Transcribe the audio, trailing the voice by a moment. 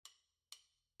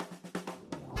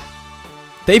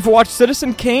They've watched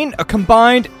Citizen Kane a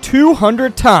combined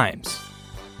 200 times.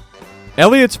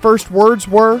 Elliot's first words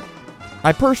were,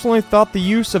 "I personally thought the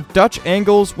use of Dutch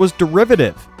angles was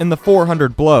derivative in the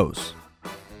 400 blows."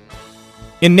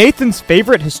 And Nathan's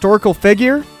favorite historical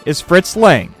figure is Fritz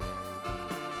Lang.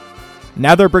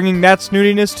 Now they're bringing that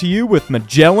snootiness to you with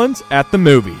Magellans at the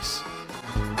Movies.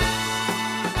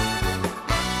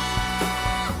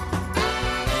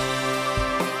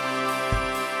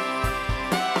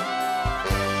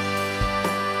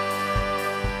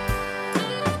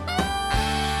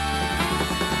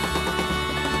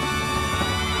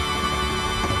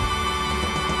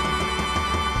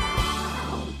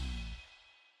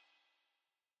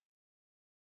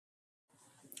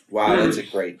 Wow, that's a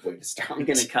great way to start. I'm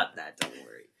gonna cut that. Don't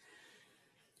worry.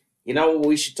 You know what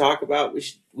we should talk about?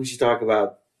 We should talk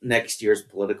about next year's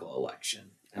political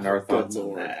election and our thoughts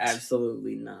on that.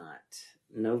 Absolutely not.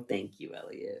 No, thank you,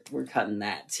 Elliot. We're cutting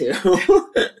that too.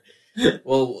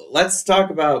 Well, let's talk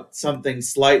about something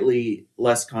slightly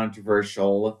less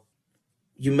controversial.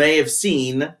 You may have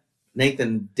seen,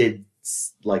 Nathan did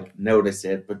notice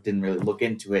it, but didn't really look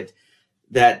into it,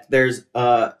 that there's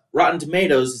Rotten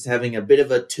Tomatoes is having a bit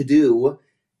of a to-do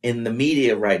in the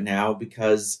media right now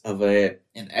because of an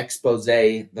expose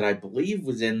that I believe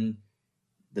was in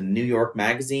the New York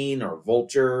Magazine or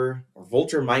Vulture. Or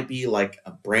Vulture might be like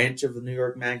a branch of the New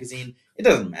York Magazine. It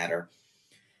doesn't matter.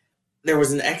 There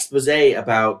was an expose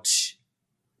about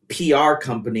PR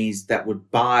companies that would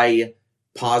buy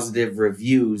positive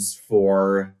reviews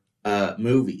for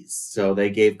movies. So they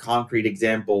gave concrete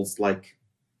examples like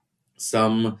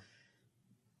some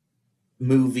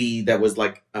movie that was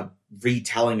like a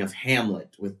retelling of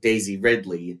Hamlet with Daisy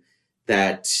Ridley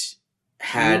that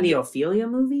had... You mean the Ophelia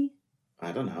movie?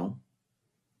 I don't know.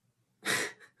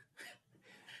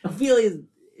 Ophelia,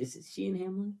 is she in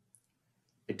Hamlet?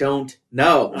 I don't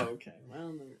know. Oh, okay, well,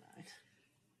 never mind.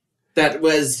 That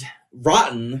was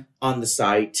rotten on the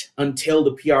site until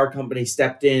the PR company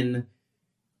stepped in,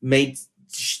 made,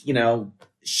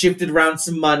 shifted around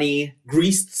some money,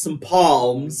 greased some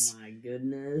palms. Oh my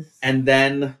goodness. And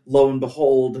then, lo and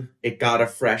behold, it got a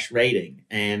fresh rating.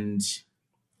 And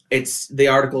the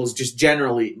article is just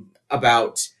generally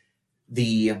about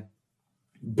the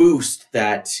boost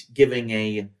that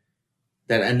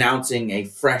announcing a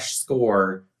fresh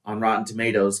score on Rotten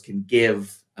Tomatoes can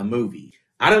give a movie.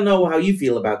 I don't know how you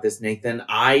feel about this, Nathan.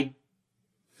 I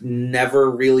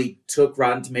never really took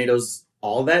Rotten Tomatoes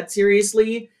all that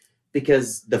seriously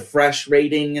because the fresh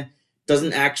rating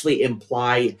doesn't actually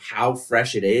imply how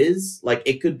fresh it is. Like,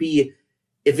 it could be,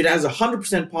 if it has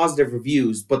 100% positive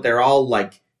reviews, but they're all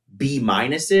like B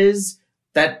minuses,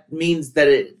 that means that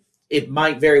it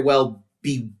might very well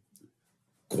be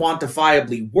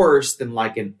quantifiably worse than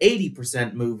like an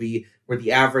 80% movie where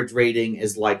the average rating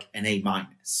is like an A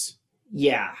minus.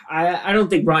 Yeah, I don't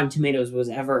think Rotten Tomatoes was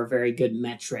ever a very good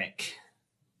metric.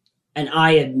 And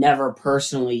I had never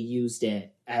personally used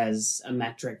it as a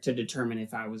metric to determine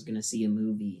if I was going to see a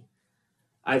movie.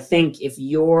 I think if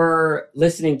you're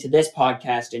listening to this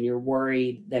podcast and you're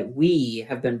worried that we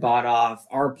have been bought off,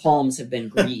 our palms have been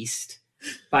greased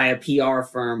by a PR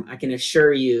firm, I can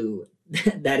assure you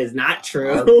that is not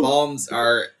true. Our palms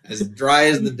are as dry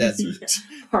as the desert.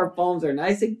 Yeah, our palms are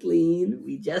nice and clean.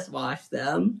 We just washed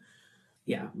them.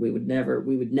 Yeah, we would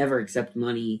never accept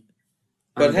money.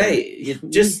 But hey,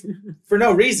 just for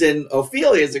no reason,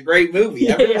 Ophelia is a great movie.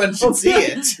 Everyone should see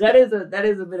it. That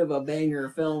is a bit of a banger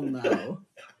film, though.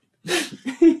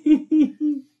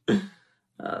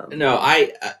 No,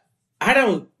 I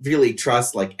don't really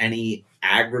trust like any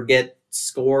aggregate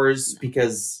scores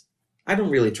because I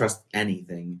don't really trust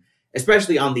anything,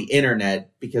 especially on the internet,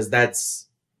 because that's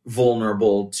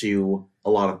vulnerable to a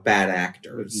lot of bad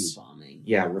actors. Review bombing.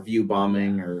 Yeah, review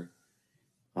bombing or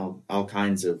all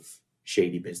kinds of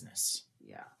shady business.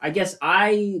 Yeah. I guess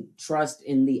I trust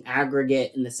in the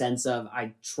aggregate in the sense of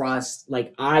I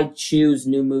choose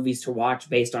new movies to watch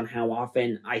based on how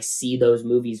often I see those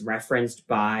movies referenced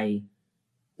by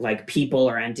like people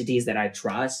or entities that I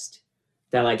trust.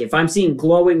 That like if I'm seeing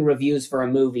glowing reviews for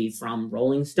a movie from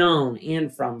Rolling Stone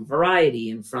and from Variety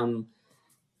and from,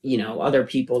 other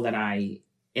people that I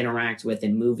interact with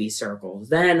in movie circles,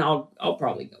 then I'll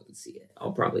probably go and see it.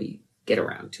 I'll probably get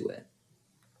around to it.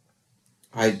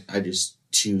 I just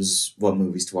choose what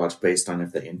movies to watch based on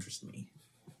if they interest me,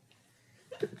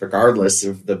 regardless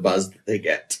of the buzz that they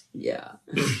get. Yeah.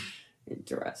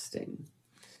 Interesting.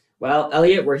 Well,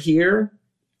 Elliot, we're here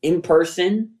in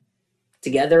person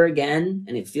together again,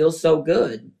 and it feels so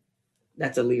good.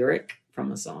 That's a lyric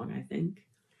from a song, I think.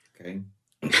 Okay.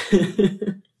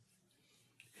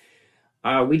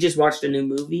 We just watched a new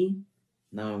movie.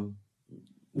 No.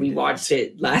 We watched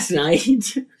it last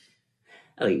night.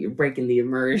 Elliot, you're breaking the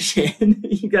immersion.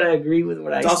 You gotta agree with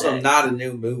what I said. It's also not a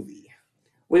new movie.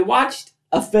 We watched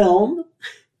a film.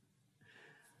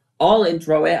 I'll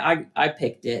intro it. I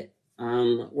picked it.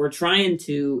 We're trying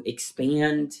to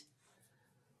expand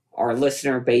our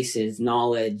listener base's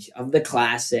knowledge of the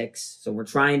classics. So we're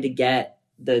trying to get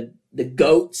the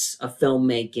goats of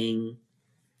filmmaking.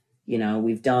 You know,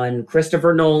 we've done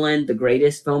Christopher Nolan, the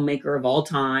greatest filmmaker of all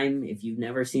time. If you've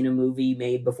never seen a movie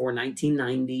made before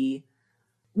 1990,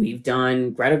 we've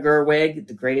done Greta Gerwig,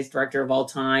 the greatest director of all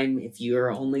time. If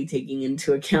you're only taking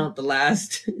into account the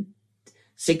last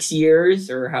 6 years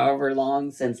or however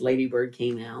long since Lady Bird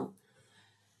came out.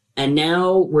 And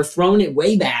now we're throwing it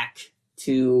way back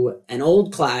to an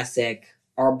old classic,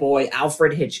 our boy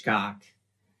Alfred Hitchcock.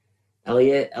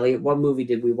 Elliot, what movie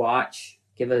did we watch?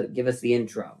 Give us the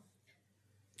intro.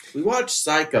 We watched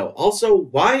Psycho. Also,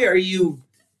 why are you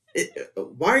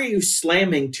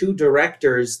slamming two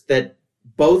directors that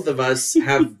both of us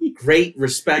have great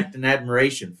respect and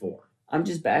admiration for? I'm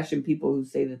just bashing people who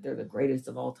say that they're the greatest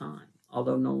of all time.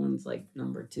 Although Nolan's like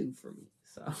number 2 for me.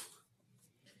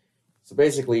 So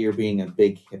basically you're being a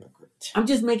big hypocrite. I'm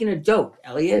just making a joke,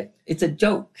 Elliot. It's a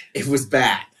joke. It was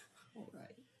bad. All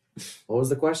right. What was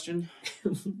the question?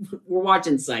 We're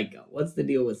watching Psycho. What's the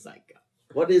deal with Psycho?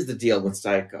 What is the deal with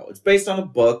Psycho? It's based on a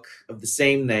book of the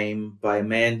same name by a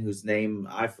man whose name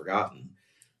I've forgotten.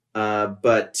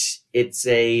 But it's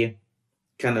a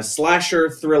kind of slasher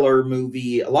thriller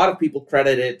movie. A lot of people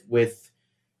credit it with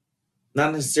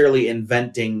not necessarily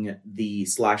inventing the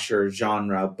slasher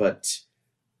genre, but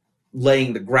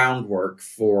laying the groundwork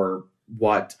for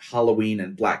what Halloween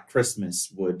and Black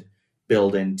Christmas would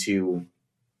build into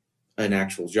an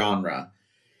actual genre.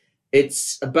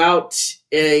 It's about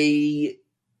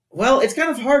it's kind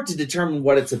of hard to determine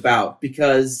what it's about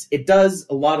because it does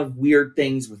a lot of weird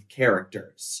things with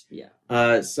characters.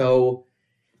 Yeah. So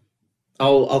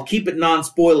I'll keep it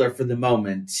non-spoiler for the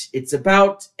moment. It's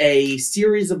about a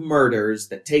series of murders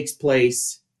that take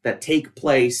place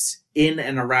in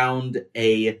and around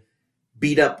a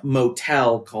beat-up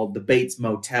motel called the Bates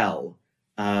Motel.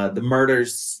 The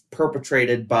murders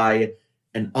perpetrated by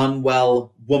an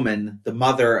unwell woman, the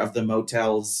mother of the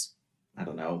motel's,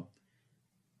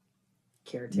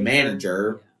 Caretaker.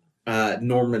 manager,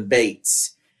 Norman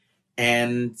Bates.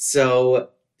 And so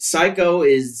Psycho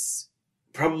is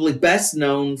probably best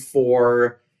known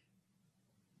for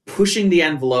pushing the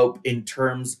envelope in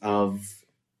terms of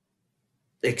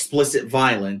explicit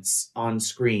violence on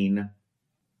screen.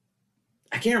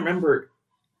 I can't remember.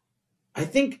 I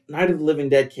think Night of the Living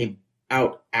Dead came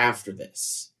out after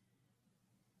this.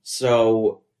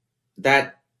 So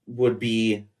that would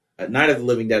be... Night of the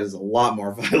Living Dead is a lot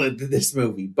more violent than this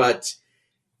movie. But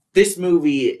this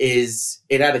movie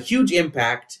it had a huge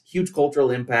impact, huge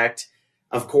cultural impact.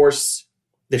 Of course,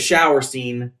 the shower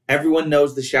scene. Everyone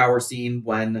knows the shower scene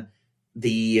when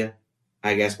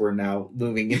I guess we're now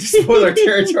moving into spoiler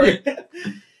territory.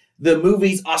 The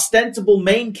movie's ostensible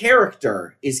main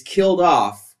character is killed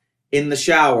off in the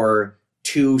shower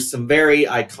to some very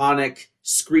iconic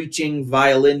screeching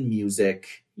violin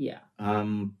music. Yeah.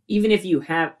 Even if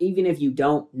you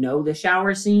don't know the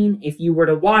shower scene, if you were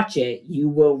to watch it, you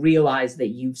will realize that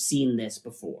you've seen this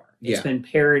before. It's been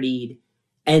parodied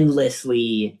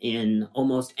endlessly in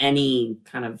almost any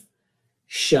kind of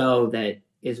show that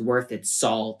is worth its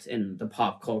salt in the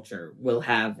pop culture will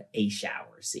have a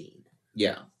shower scene.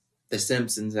 Yeah. The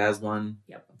Simpsons has one.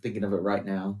 Yep. I'm thinking of it right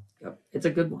now. Yep. It's a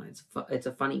good one. It's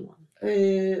a funny one.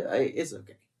 It's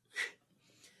okay.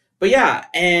 But yeah,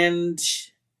 and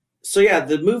so yeah,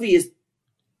 the movie is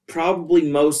probably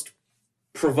most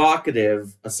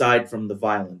provocative, aside from the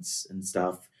violence and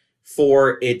stuff,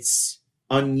 for its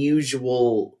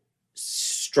unusual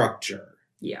structure.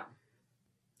 Yeah.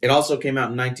 It also came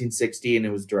out in 1960, and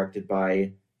it was directed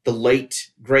by the late,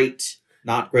 great,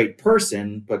 not great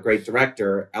person, but great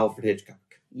director, Alfred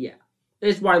Hitchcock. Yeah.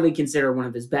 It's widely considered one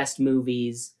of his best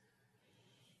movies.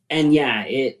 And yeah,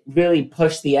 it really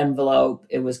pushed the envelope.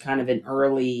 It was kind of an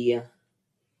early...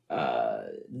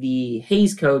 the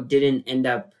Hays Code didn't end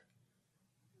up...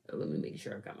 Let me make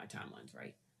sure I've got my timelines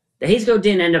right. The Hays Code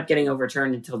didn't end up getting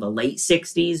overturned until the late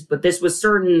 60s, but this was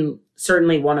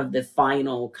certainly one of the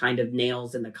final kind of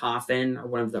nails in the coffin, or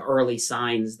one of the early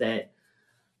signs that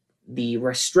the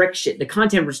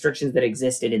content restrictions that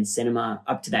existed in cinema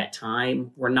up to that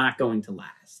time were not going to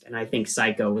last. And I think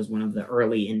Psycho was one of the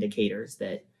early indicators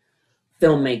that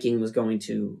filmmaking was going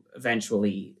to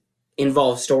eventually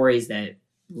involve stories that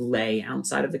lay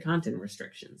outside of the content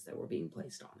restrictions that were being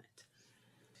placed on it.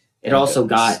 It also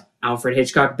got Alfred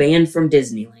Hitchcock banned from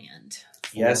Disneyland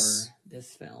for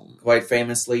this film. Quite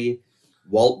famously,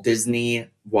 Walt Disney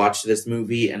watched this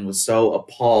movie and was so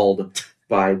appalled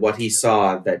by what he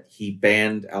saw that he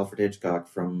banned Alfred Hitchcock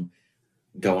from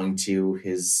going to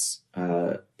his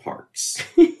parks.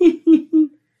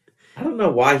 I don't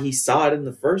know why he saw it in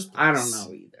the first place. I don't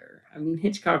know either. I mean,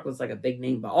 Hitchcock was like a big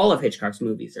name, but all of Hitchcock's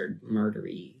movies are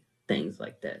murdery things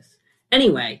like this.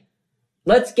 Anyway,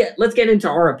 let's get into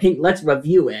our opinion. Let's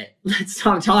review it. Let's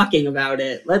stop talking about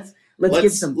it. Let's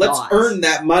get some thoughts. Let's earn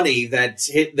that money that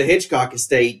the Hitchcock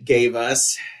estate gave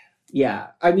us. Yeah,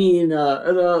 I mean,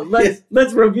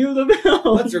 let's review the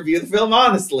film. Let's review the film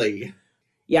honestly.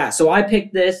 Yeah, so I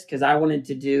picked this because I wanted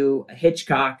to do a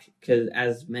Hitchcock, because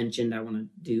as mentioned, I want to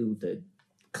do the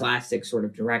classic sort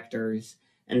of directors.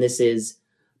 And this is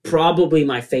probably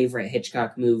my favorite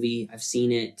Hitchcock movie. I've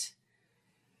seen it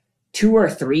 2 or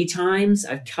 3 times.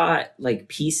 I've caught like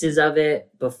pieces of it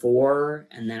before,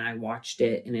 and then I watched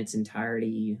it in its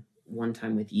entirety one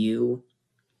time with you.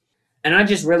 And I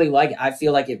just really like it. I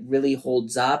feel like it really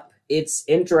holds up. It's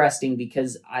interesting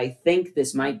because I think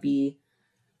this might be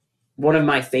one of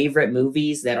my favorite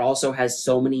movies that also has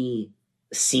so many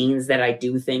scenes that I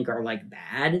do think are like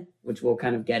bad, which we'll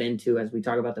kind of get into as we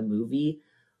talk about the movie.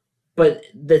 But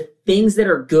the things that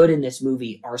are good in this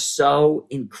movie are so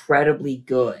incredibly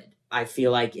good. I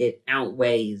feel like it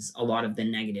outweighs a lot of the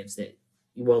negatives that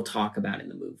we'll talk about in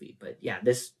the movie. But yeah,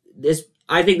 this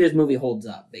I think this movie holds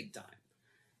up big time.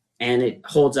 And it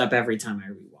holds up every time I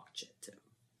rewatch it too.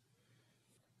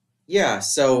 Yeah,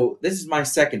 so this is my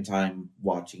second time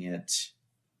watching it.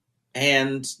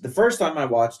 And the first time I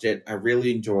watched it, I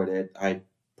really enjoyed it.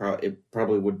 It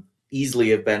probably would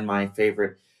easily have been my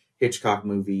favorite Hitchcock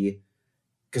movie,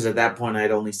 because at that point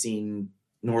I'd only seen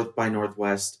North by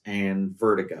Northwest and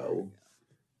Vertigo.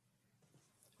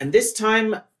 And this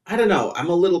time, I don't know, I'm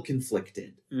a little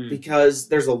conflicted because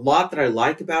there's a lot that I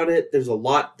like about it. There's a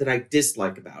lot that I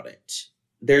dislike about it.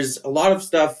 There's a lot of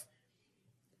stuff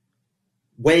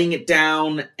weighing it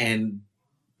down and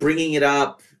bringing it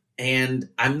up. And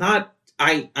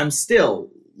I'm still,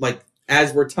 like,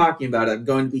 as we're talking about it, I'm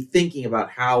going to be thinking about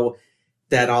how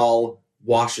that all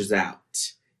washes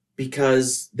out.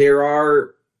 Because there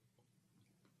are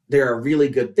really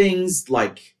good things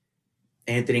like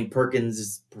Anthony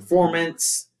Perkins'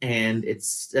 performance, and it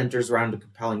centers around a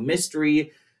compelling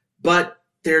mystery, but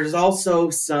there's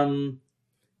also some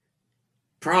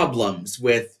problems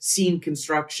with scene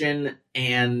construction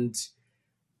and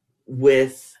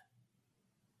with,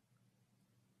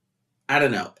 I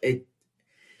don't know,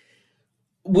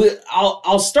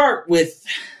 I'll start with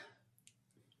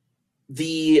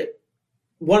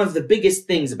one of the biggest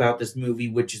things about this movie,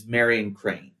 which is Marion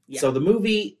Crane. Yeah. So the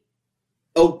movie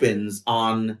opens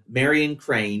on Marion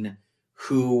Crane,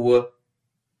 who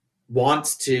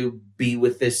wants to be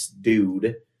with this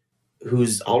dude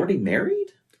who's already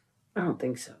married? I don't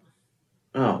think so.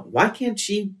 Oh, why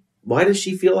does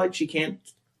she feel like she can't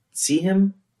see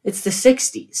him? It's the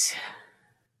 60s.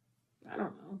 I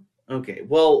don't know. Okay,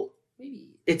 well, maybe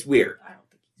it's weird. I don't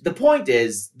think the point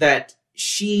is that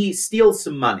she steals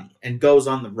some money and goes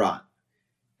on the run.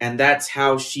 And that's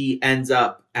how she ends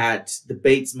up at the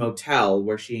Bates Motel,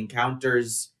 where she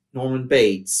encounters Norman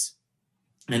Bates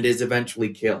and is eventually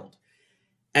killed.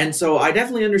 And so I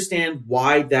definitely understand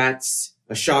why that's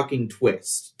a shocking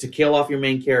twist, to kill off your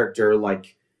main character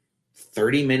like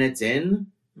 30 minutes in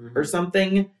or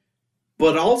something.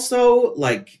 But also,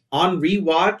 like, on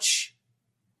rewatch,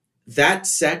 that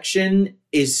section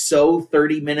is so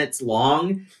 30 minutes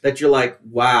long that you're like,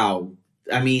 wow.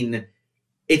 I mean,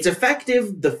 it's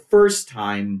effective the first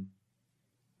time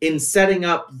in setting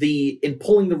up in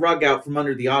pulling the rug out from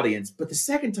under the audience. But the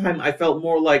second time I felt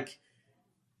more like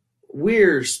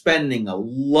we're spending a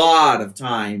lot of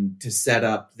time to set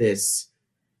up this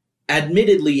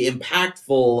admittedly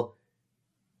impactful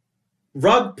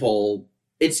rug pull.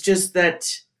 It's just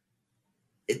that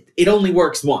it only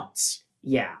works once.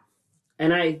 Yeah.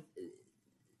 And I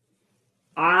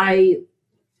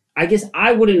guess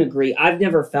I wouldn't agree. I've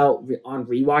never felt on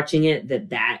rewatching it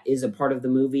that is a part of the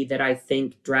movie that I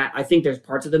think drag. I think there's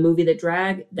parts of the movie that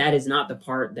drag. That is not the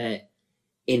part that,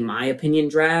 in my opinion,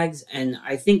 drags. And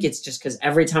I think it's just because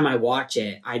every time I watch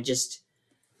it, I just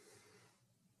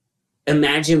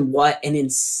imagine what an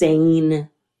insane,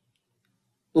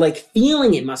 like,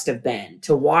 feeling it must have been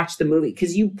to watch the movie.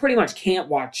 Because you pretty much can't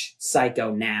watch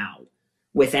Psycho now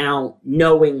without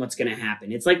knowing what's going to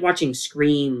happen. It's like watching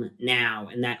Scream now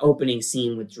and that opening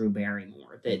scene with Drew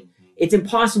Barrymore. That it's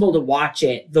impossible to watch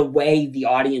it the way the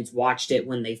audience watched it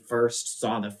when they first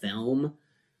saw the film.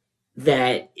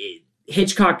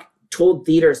 Hitchcock told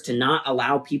theaters to not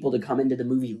allow people to come into the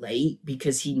movie late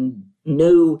because he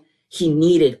knew he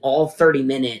needed all 30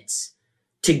 minutes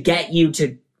to get you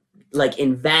to like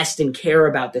invest and care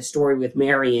about the story with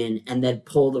Marion and then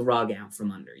pull the rug out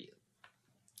from under you.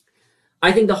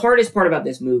 I think the hardest part about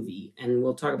this movie, and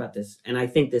we'll talk about this, and I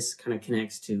think this kind of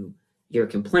connects to your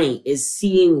complaint, is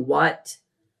seeing what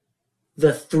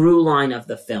the through line of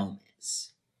the film is.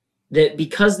 That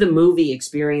because the movie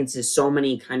experiences so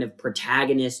many kind of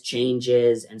protagonist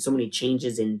changes and so many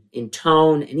changes in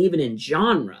tone and even in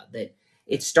genre, that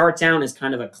it starts out as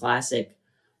kind of a classic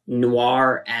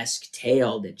noir-esque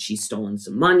tale that she's stolen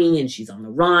some money and she's on the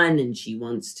run and she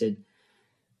wants to,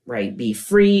 right, be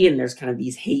free, and there's kind of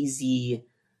these hazy,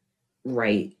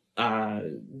 right,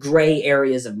 gray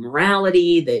areas of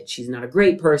morality, that she's not a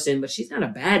great person, but she's not a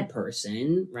bad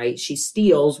person, right? She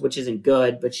steals, which isn't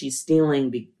good, but she's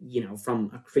stealing,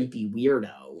 from a creepy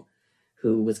weirdo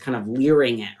who was kind of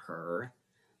leering at her.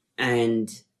 And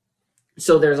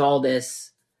so there's all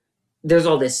this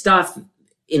stuff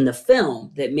in the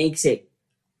film that makes it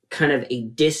kind of a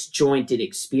disjointed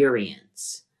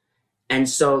experience. And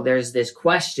so there's this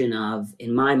question of,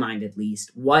 in my mind at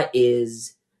least, what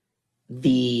is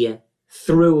the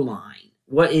through line?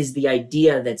 What is the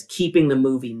idea that's keeping the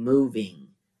movie moving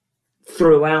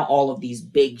throughout all of these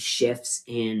big shifts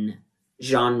in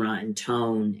genre and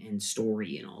tone and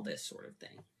story and all this sort of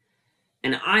thing?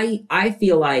 And I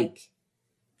feel like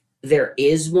there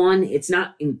is one. It's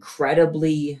not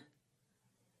incredibly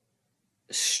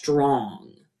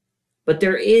strong, but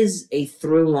there is a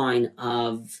through line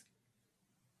of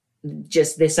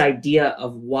just this idea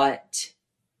of what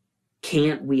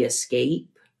can't we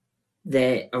escape,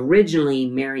 that originally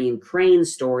Marion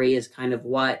Crane's story is kind of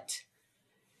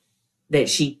that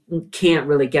she can't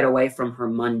really get away from her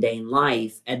mundane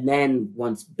life. And then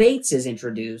once Bates is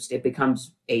introduced, it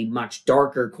becomes a much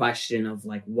darker question of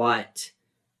like what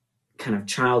kind of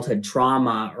childhood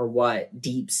trauma or what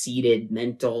deep-seated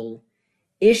mental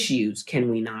issues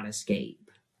can we not escape.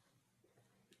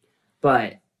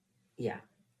 But yeah,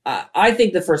 I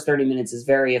think the first 30 minutes is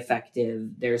very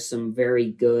effective. There's some very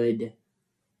good,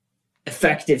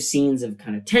 effective scenes of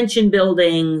kind of tension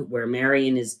building where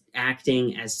Marion is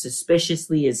acting as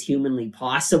suspiciously as humanly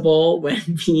possible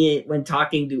when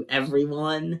talking to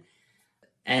everyone.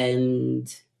 And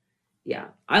yeah,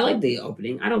 I like the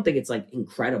opening. I don't think it's like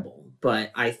incredible,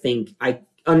 but I think I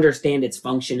understand its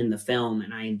function in the film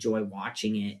and I enjoy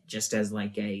watching it just as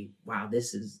like wow,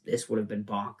 this would have been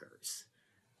bonkers.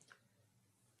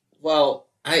 Well,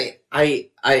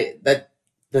 that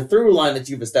the through line that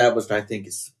you've established, I think,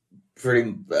 is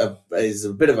is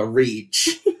a bit of a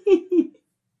reach.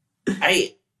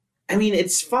 I mean,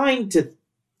 it's fine to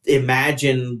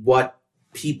imagine what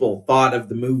people thought of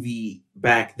the movie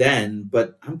back then,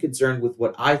 but I'm concerned with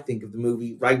what I think of the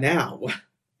movie right now,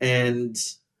 and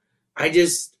I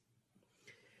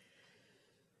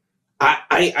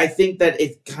think that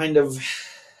it kind of,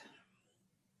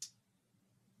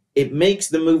 it makes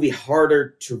the movie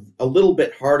a little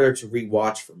bit harder to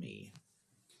rewatch for me,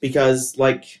 because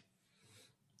like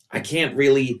I can't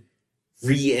really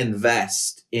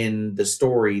reinvest in the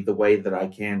story the way that I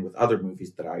can with other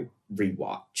movies that I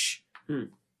rewatch.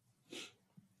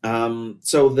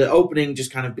 So the opening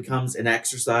just kind of becomes an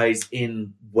exercise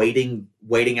in waiting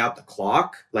out the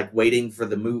clock, like waiting for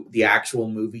the actual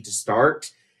movie to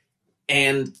start.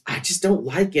 And I just don't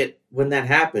like it when that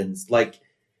happens. Like,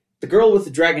 The Girl with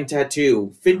the Dragon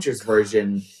Tattoo, Fincher's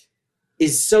version,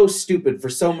 is so stupid for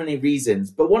so many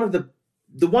reasons. But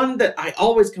the one that I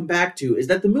always come back to is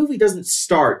that the movie doesn't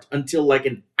start until like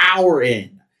an hour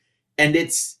in. And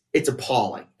it's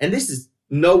appalling. And this is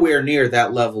nowhere near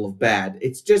that level of bad.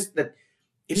 It's just that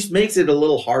it just makes it a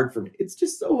little hard for me. It's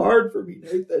just so hard for me,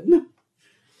 Nathan.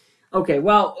 Okay,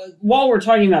 well, while we're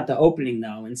talking about the opening,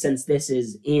 though, and since this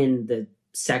is in the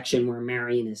section where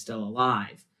Marion is still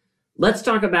alive, let's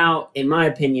talk about, in my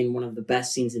opinion, one of the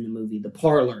best scenes in the movie, the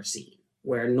parlor scene,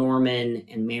 where Norman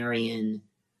and Marion...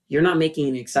 You're not making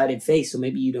an excited face, so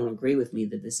maybe you don't agree with me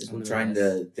that this is one of the best. I'm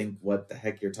trying to think what the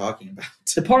heck you're talking about.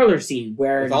 The parlor scene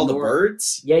where... With all the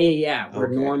birds? Yeah. Where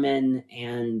Norman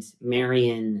and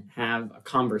Marion have a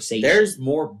conversation. There's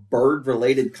more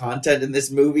bird-related content in this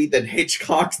movie than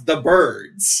Hitchcock's The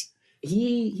Birds.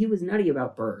 He was nutty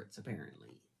about birds,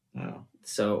 apparently. Oh.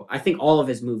 So I think all of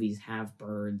his movies have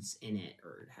birds in it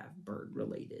or have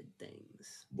bird-related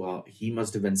things. Well, he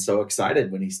must have been so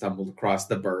excited when he stumbled across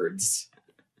The Birds.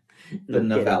 The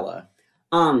novella.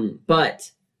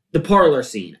 But the parlor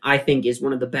scene, I think, is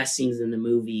one of the best scenes in the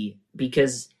movie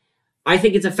because I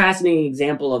think it's a fascinating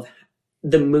example of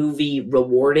the movie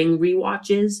rewarding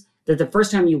rewatches. That the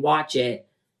first time you watch it,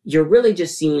 you're really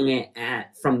just seeing it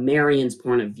from Marion's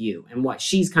point of view and what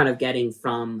she's kind of getting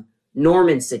from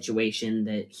Norman's situation,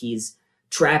 that he's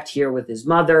trapped here with his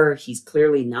mother. He's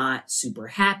clearly not super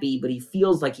happy, but he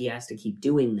feels like he has to keep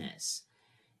doing this.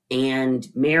 And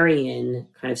Marion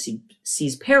kind of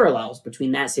sees parallels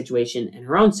between that situation and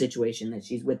her own situation, that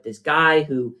she's with this guy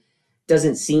who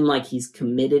doesn't seem like he's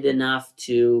committed enough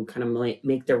to kind of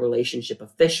make their relationship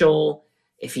official.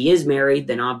 If he is married,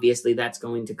 then obviously that's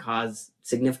going to cause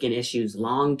significant issues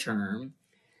long term.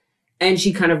 And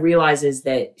she kind of realizes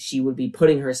that she would be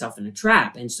putting herself in a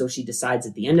trap. And so she decides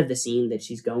at the end of the scene that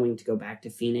she's going to go back to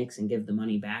Phoenix and give the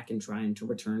money back and trying to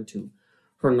return to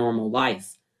her normal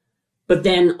life. But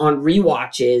then on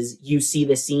rewatches, you see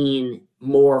the scene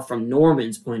more from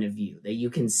Norman's point of view, that you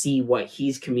can see what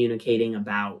he's communicating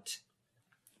about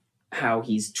how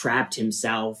he's trapped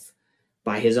himself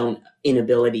by his own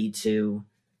inability to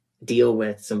deal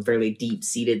with some fairly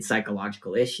deep-seated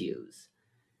psychological issues.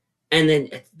 And then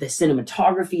the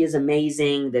cinematography is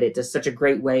amazing, that it does such a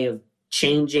great way of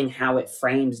changing how it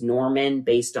frames Norman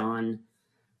based on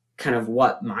kind of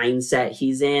what mindset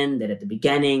he's in, that at the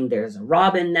beginning there's a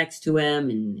robin next to him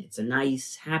and it's a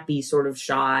nice, happy sort of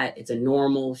shot. It's a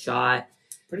normal shot.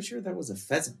 Pretty sure that was a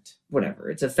pheasant. Whatever.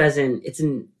 It's a pheasant. It's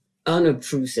an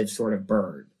unobtrusive sort of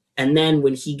bird. And then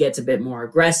when he gets a bit more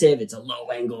aggressive, it's a low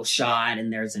angle shot,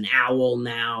 and there's an owl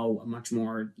now, a much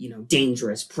more,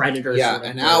 dangerous predator. Yeah, sort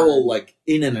of an bird. owl like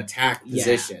in an attack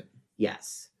position. Yeah.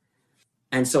 Yes.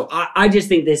 And so I just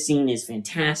think this scene is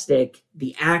fantastic.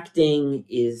 The acting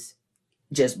is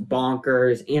just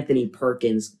bonkers. Anthony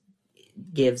Perkins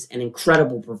gives an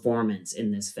incredible performance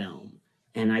in this film.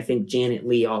 And I think Janet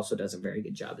Leigh also does a very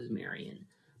good job as Marion.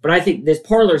 But I think this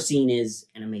parlor scene is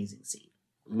an amazing scene.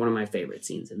 One of my favorite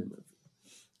scenes in the movie.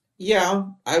 Yeah,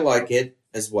 I like it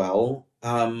as well.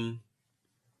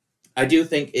 I do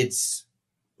think it's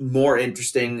more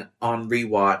interesting on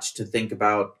rewatch to think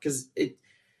about, because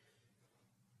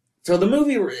so the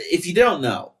movie, if you don't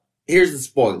know, here's the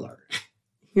spoiler.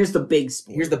 Here's the big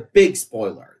spoiler. Here's the big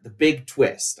spoiler, the big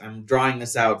twist. I'm drawing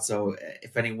this out so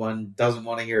if anyone doesn't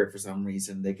want to hear it for some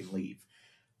reason, they can leave.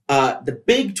 The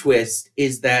big twist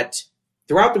is that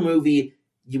throughout the movie,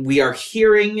 we are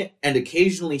hearing and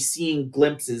occasionally seeing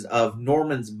glimpses of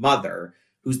Norman's mother,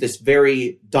 who's this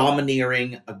very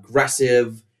domineering,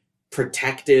 aggressive,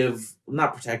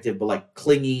 not protective, but like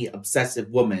clingy,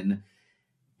 obsessive woman.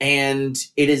 And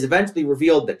it is eventually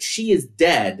revealed that she is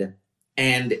dead,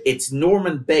 and it's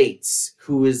Norman Bates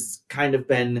who has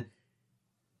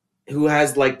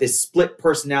like this split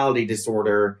personality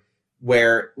disorder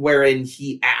wherein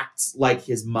he acts like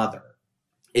his mother.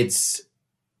 It's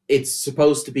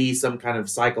supposed to be some kind of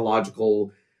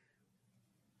psychological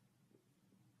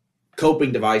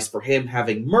coping device for him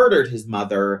having murdered his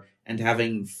mother and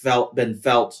having been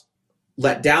felt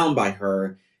let down by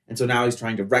her. And so now he's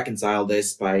trying to reconcile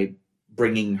this by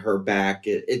bringing her back.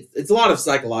 It's a lot of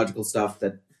psychological stuff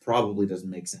that probably doesn't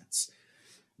make sense.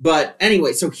 But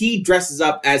anyway, so he dresses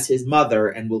up as his mother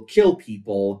and will kill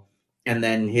people. And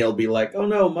then he'll be like, oh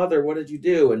no, mother, what did you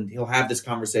do? And he'll have this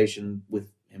conversation with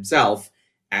himself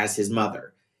as his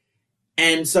mother.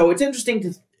 And so it's interesting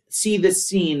to see this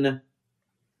scene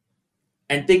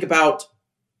and think about,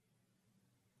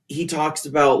 he talks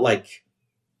about like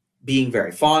being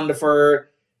very fond of her,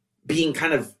 being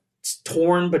kind of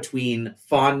torn between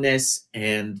fondness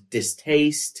and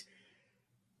distaste.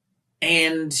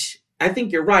 And I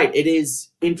think you're right. It is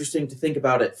interesting to think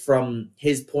about it from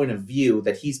his point of view,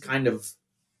 that he's kind of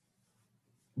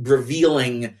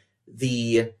revealing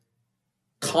the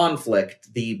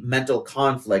conflict, the mental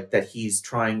conflict that he's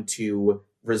trying to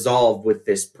resolve with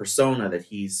this persona that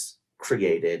he's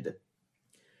created.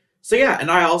 So yeah, and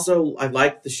I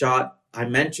like the shot I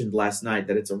mentioned last night,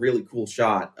 that it's a really cool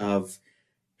shot of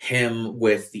him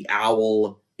with the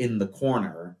owl in the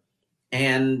corner.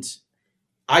 And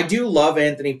I do love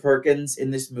Anthony Perkins in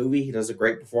this movie. He does a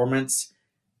great performance.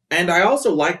 And I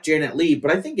also like Janet Leigh, but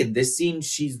I think in this scene,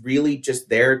 she's really just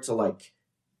there to like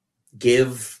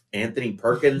give Anthony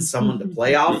Perkins someone to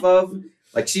play off of.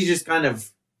 Like, she's just kind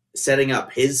of setting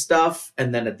up his stuff,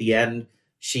 and then at the end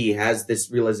she has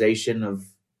this realization of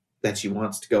that she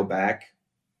wants to go back.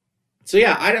 So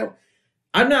yeah,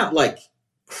 I'm not like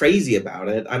crazy about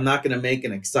it. I'm not going to make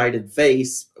an excited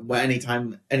face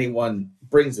anytime anyone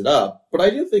brings it up, but I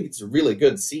do think it's a really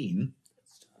good scene.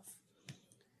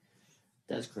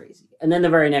 That's crazy. And then the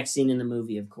very next scene in the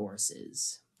movie, of course,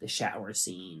 is the shower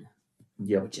scene.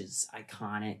 Yep. Which is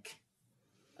iconic,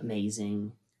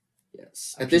 amazing.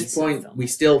 Yes. At this point, we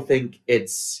still think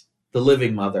it's the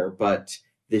living mother, but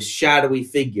this shadowy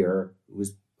figure, who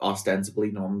was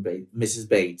ostensibly Mrs.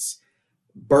 Bates,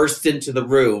 bursts into the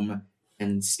room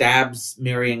and stabs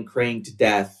Marion Crane to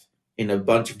death in a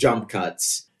bunch of jump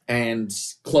cuts and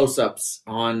close-ups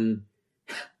on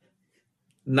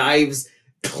knives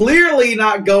clearly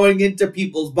not going into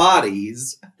people's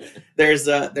bodies. There's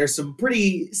some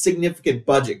pretty significant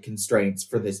budget constraints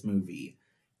for this movie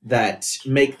that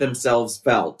make themselves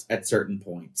felt at certain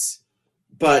points.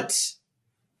 But,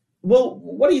 well,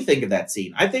 what do you think of that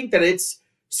scene? I think that it's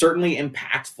certainly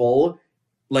impactful.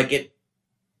 Like,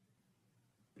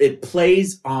 it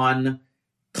plays on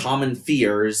common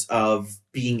fears of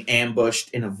being ambushed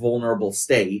in a vulnerable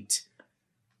state,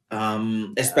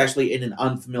 especially in an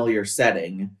unfamiliar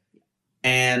setting.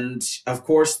 And, of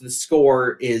course, the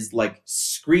score is, like,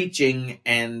 screeching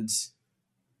and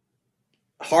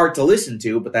hard to listen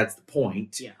to, but that's the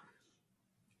point. Yeah.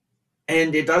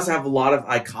 And it does have a lot of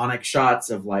iconic shots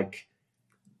of, like,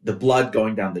 the blood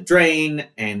going down the drain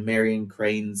and Marion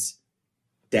Crane's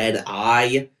dead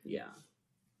eye. Yeah.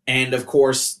 And, of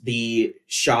course, the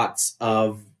shots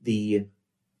of the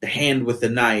hand with the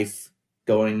knife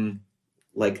going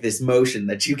like this motion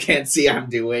that you can't see I'm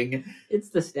doing. It's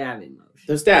the stabbing motion.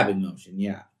 The stabbing motion,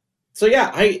 yeah. So,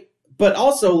 yeah, but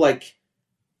also, like,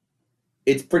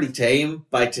 it's pretty tame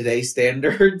by today's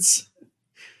standards.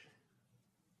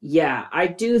 Yeah, I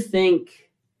do think,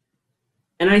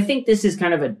 and I think this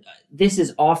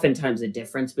is oftentimes a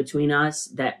difference between us,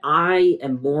 that I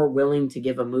am more willing to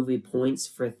give a movie points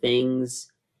for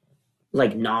things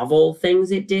like novel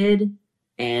things it did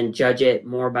and judge it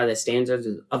more by the standards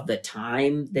of the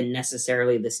time than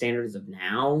necessarily the standards of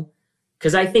now.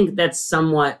 Because I think that's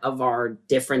somewhat of our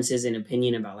differences in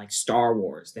opinion about, like, Star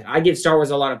Wars. That I give Star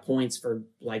Wars a lot of points for,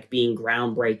 like, being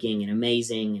groundbreaking and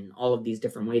amazing and all of these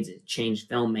different ways it changed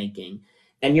filmmaking.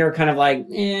 And you're kind of like,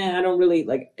 I don't really,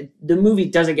 like, the movie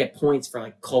doesn't get points for,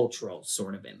 like, cultural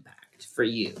sort of impact for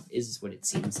you, is what it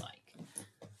seems like.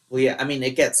 Well, yeah, I mean,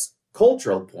 it gets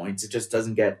cultural points. It just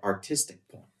doesn't get artistic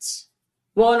points.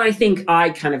 Well, and I think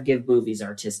I kind of give movies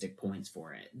artistic points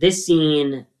for it. This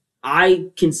scene, I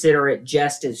consider it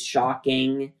just as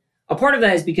shocking. A part of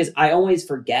that is because I always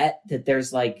forget that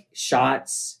there's, like,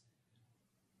 shots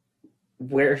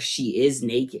where she is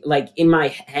naked, like, in my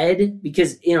head,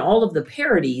 because in all of the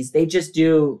parodies, they just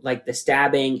do, like, the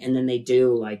stabbing and then they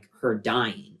do, like, her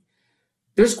dying.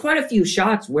 There's quite a few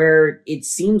shots where it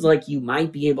seems like you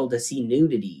might be able to see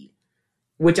nudity,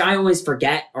 which I always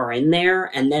forget are in there.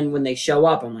 And then when they show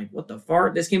up, I'm like, what the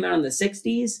fuck? This came out in the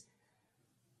 60s?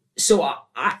 So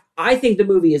I think the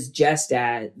movie is just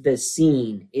as, the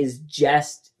scene is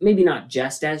just, maybe not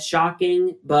just as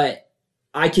shocking, but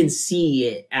I can see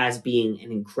it as being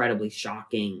an incredibly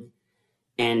shocking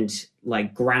and,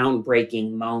 like,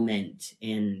 groundbreaking moment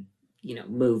in,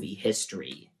 movie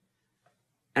history.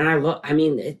 And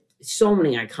so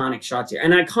many iconic shots here,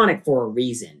 and iconic for a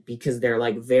reason, because they're,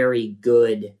 like, very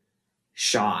good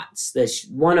shots.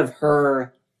 One of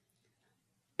her,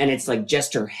 and it's, like,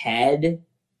 just her head,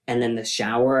 and then the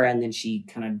shower, and then she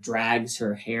kind of drags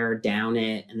her hair down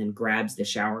it, and then grabs the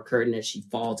shower curtain as she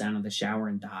falls out of the shower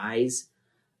and dies.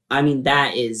 I mean,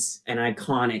 that is an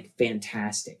iconic,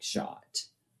 fantastic shot,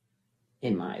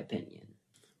 in my opinion.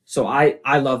 So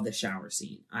I love the shower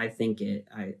scene. I think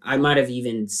I might have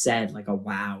even said, like, a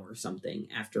wow or something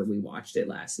after we watched it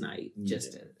last night.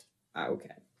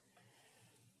 Okay.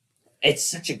 It's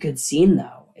such a good scene,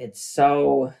 though. It's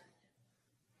so,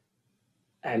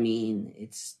 I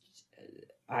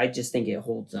just think it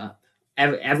holds up.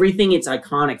 Everything it's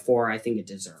iconic for, I think it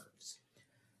deserves.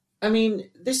 I mean,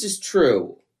 this is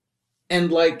true. And,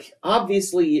 like,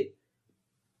 obviously,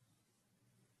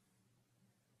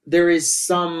 there is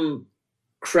some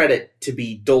credit to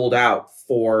be doled out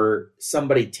for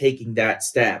somebody taking that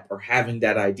step or having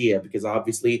that idea, because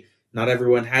obviously not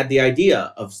everyone had the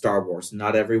idea of Star Wars.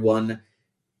 Not everyone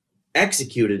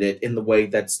executed it in the way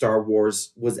that Star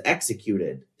Wars was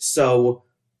executed. So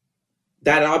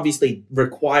that obviously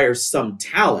requires some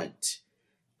talent.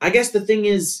 I guess the thing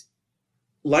is,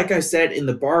 like I said in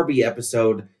the Barbie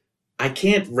episode, I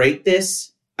can't rate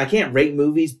this. I can't rate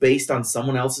movies based on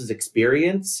someone else's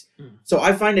experience. So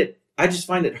I just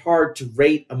find it hard to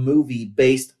rate a movie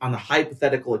based on the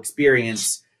hypothetical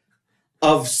experience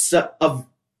of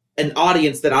an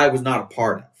audience that I was not a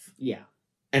part of. Yeah.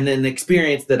 And an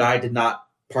experience that I did not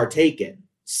partake in.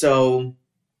 So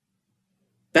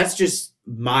that's just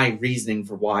my reasoning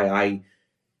for why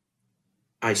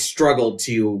I struggle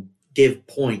to give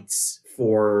points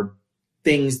for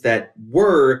things that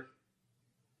were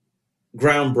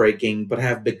groundbreaking but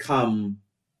have become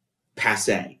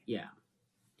passé. Yeah.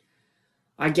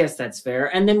 I guess that's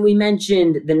fair. And then we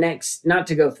mentioned the next, not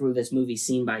to go through this movie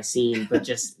scene by scene, but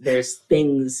just there's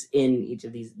things in each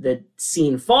of these. The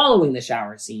scene following the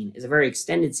shower scene is a very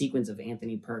extended sequence of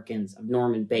Anthony Perkins, of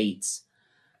Norman Bates,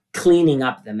 cleaning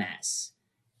up the mess.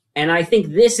 And I think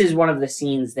this is one of the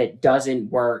scenes that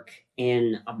doesn't work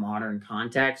in a modern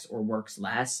context or works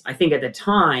less. I think at the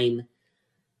time,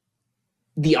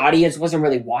 the audience wasn't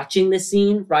really watching this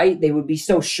scene, right? They would be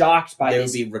so shocked by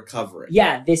this. They would be recovering.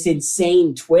 Yeah, this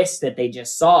insane twist that they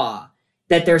just saw,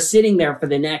 that they're sitting there for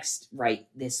the next, right,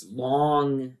 this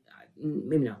long,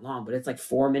 maybe not long, but it's like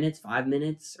 4 minutes, 5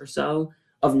 minutes or so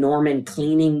of Norman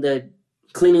cleaning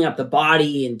up the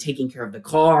body and taking care of the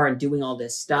car and doing all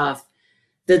this stuff,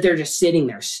 that they're just sitting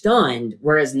there stunned.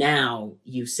 Whereas now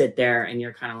you sit there and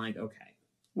you're kind of like, okay,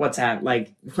 what's happening?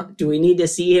 Like, do we need to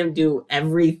see him do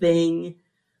everything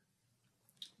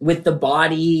with the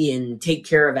body and take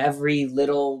care of every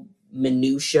little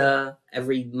minutia,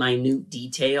 every minute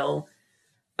detail?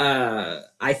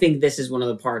 I think this is one of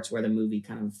the parts where the movie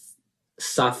kind of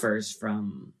suffers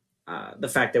from the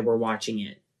fact that we're watching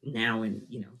it now in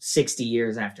 60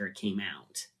 years after it came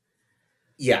out.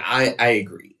 Yeah, I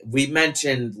agree. We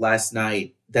mentioned last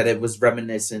night that it was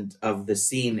reminiscent of the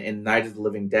scene in Night of the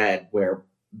Living Dead where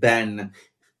Ben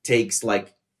takes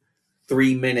like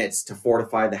 3 minutes to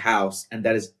fortify the house, and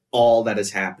that is all that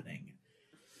is happening.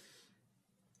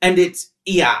 And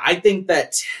I think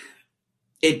that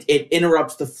it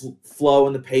interrupts the flow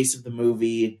and the pace of the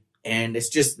movie, and it's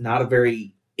just not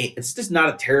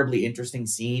a terribly interesting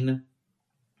scene.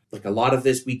 Like, a lot of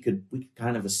this we could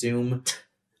kind of assume.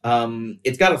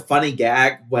 It's got a funny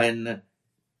gag when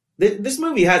this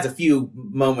movie has a few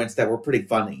moments that were pretty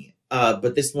funny,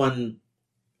 but this one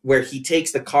where he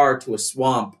takes the car to a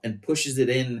swamp and pushes it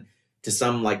in to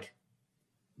some like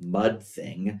mud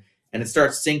thing, and it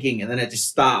starts sinking, and then it just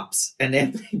stops, and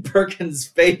Anthony Perkins'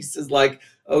 face is like,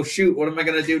 oh shoot, what am I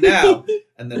gonna do now?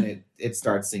 And then it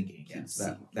starts sinking again.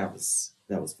 So that was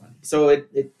funny. So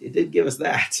it did give us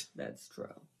that. That's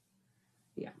true.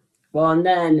 Yeah. Well, and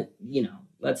then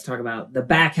let's talk about the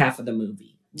back half of the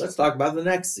movie. Let's talk about the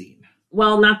next scene.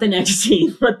 Well, not the next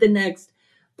scene, but the next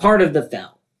part of the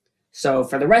film. So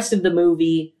for the rest of the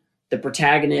movie, the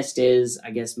protagonist is,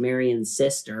 I guess, Marion's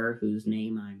sister, whose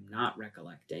name I'm not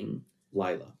recollecting.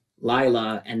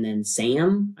 Lila, and then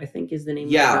Sam, I think, is the name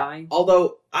of the guy.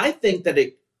 Although I think that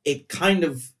it kind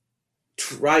of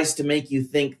tries to make you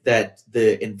think that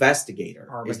the investigator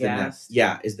is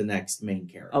the next main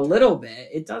character. A little bit.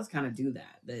 It does kind of do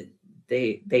that. That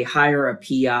they hire a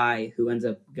PI who ends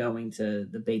up going to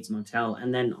the Bates Motel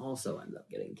and then also ends up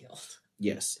getting killed.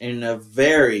 Yes, in a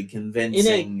very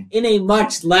convincing... In a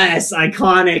much less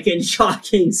iconic and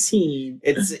shocking scene.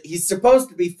 He's supposed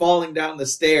to be falling down the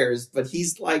stairs, but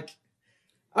he's like...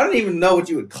 I don't even know what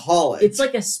you would call it. It's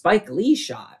like a Spike Lee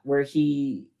shot where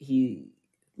he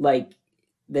like,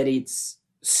 that it's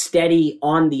steady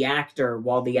on the actor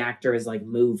while the actor is like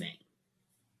moving.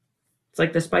 It's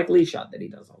like the Spike Lee shot that he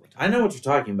does all the time. I know what you're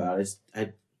talking about.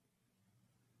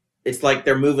 It's like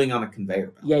they're moving on a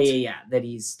conveyor belt. Yeah. That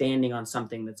he's standing on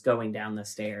something that's going down the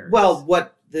stairs. Well,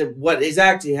 what is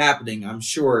actually happening, I'm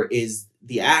sure, is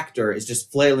the actor is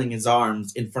just flailing his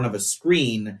arms in front of a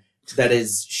screen that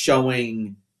is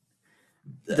showing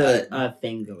the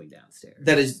thing going downstairs.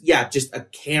 That is, just a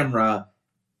camera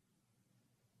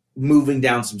moving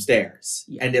down some stairs.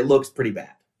 Yeah. And it looks pretty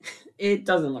bad. It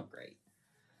doesn't look great.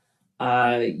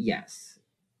 Yes.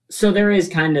 So there is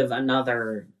kind of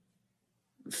another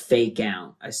fake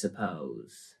out, I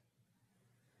suppose.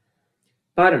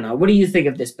 But I don't know. What do you think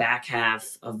of this back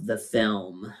half of the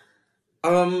film?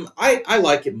 I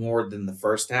like it more than the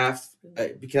first half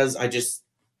because I just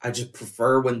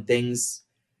prefer when there's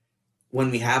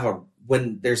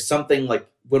something like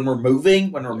when we're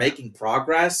moving, when we're making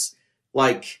progress.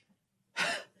 Like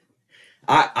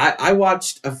I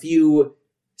watched a few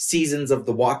seasons of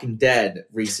The Walking Dead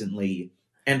recently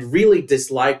and really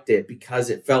disliked it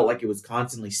because it felt like it was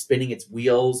constantly spinning its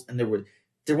wheels and we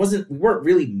weren't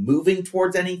really moving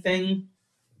towards anything.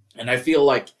 And I feel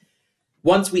like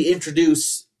once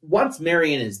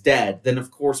Marion is dead, then of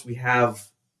course we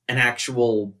have an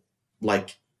actual,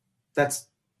 like, that's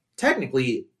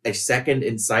technically a second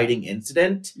inciting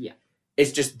incident. Yeah.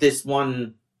 It's just this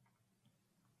one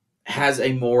has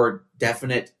a more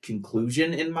definite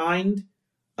conclusion in mind.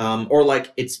 Or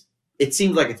like it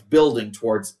seems like it's building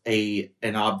towards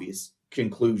an obvious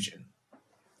conclusion.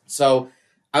 So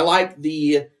I like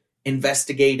the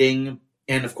investigating,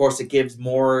 and of course it gives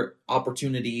more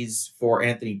opportunities for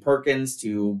Anthony Perkins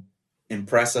to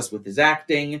impress us with his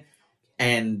acting,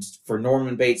 and for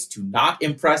Norman Bates to not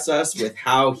impress us with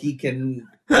how he can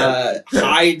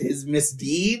hide his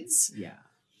misdeeds. Yeah.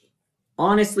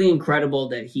 Honestly incredible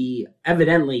that he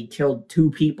evidently killed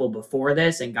 2 people before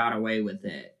this and got away with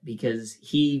it, because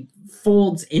he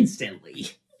folds instantly.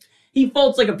 He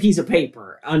folds like a piece of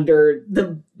paper under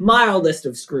the mildest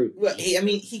of scrutiny. Well,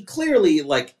 he clearly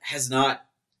has not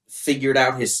figured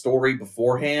out his story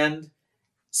beforehand,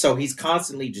 so he's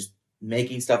constantly just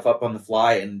making stuff up on the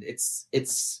fly, and it's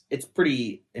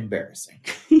pretty embarrassing.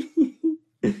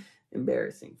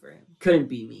 Embarrassing for him. Couldn't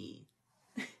be me.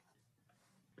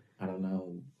 I don't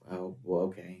know. Oh, well,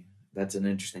 okay. That's an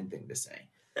interesting thing to say.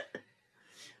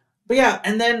 But yeah,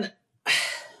 and then,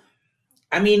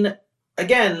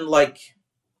 again,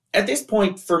 at this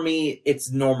point, for me,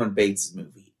 it's Norman Bates'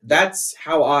 movie. That's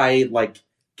how I,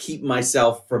 keep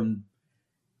myself from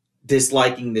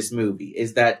disliking this movie,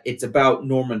 is that it's about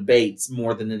Norman Bates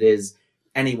more than it is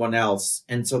anyone else.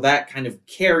 And so that kind of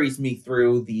carries me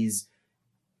through these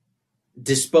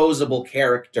disposable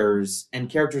characters and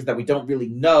characters that we don't really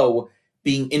know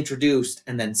being introduced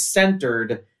and then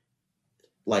centered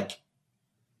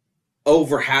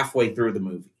over halfway through the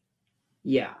movie.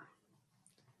 Yeah.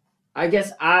 I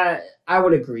guess I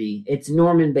would agree. It's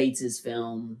Norman Bates'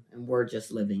 film and we're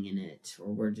just living in it,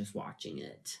 or we're just watching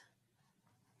it.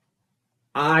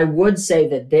 I would say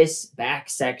that this back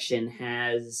section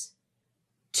has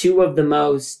 2 of the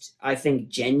most, I think,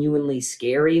 genuinely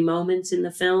scary moments in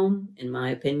the film, in my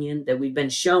opinion, that we've been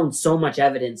shown so much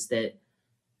evidence that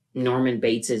Norman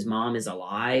Bates' mom is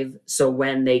alive. So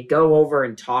when they go over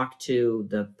and talk to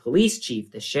the police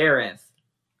chief, the sheriff,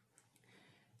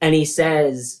 and he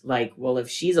says, well, if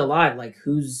she's alive,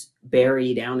 who's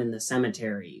buried down in the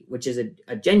cemetery, which is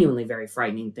a genuinely very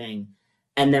frightening thing.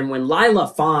 And then when Lila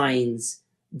finds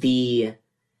the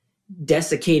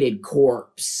desiccated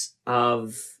corpse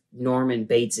of Norman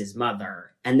Bates'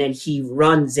 mother, and then he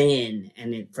runs in,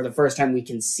 and for the first time we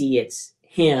can see it's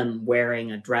him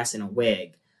wearing a dress and a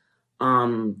wig.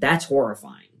 That's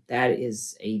horrifying. That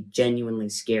is a genuinely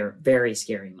very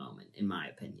scary moment, in my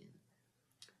opinion.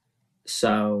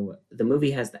 So the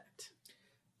movie has that.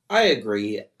 I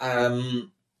agree. I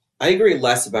agree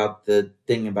less about the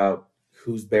thing about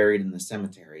who's buried in the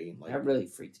cemetery. That really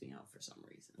freaks me out for some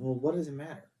reason. Well, what does it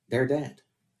matter? They're dead.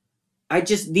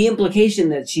 The implication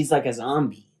that she's a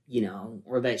zombie,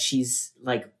 or that she's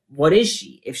what is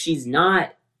she? If she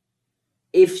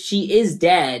is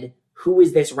dead, who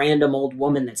is this random old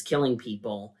woman that's killing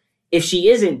people? If she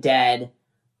isn't dead,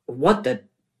 what the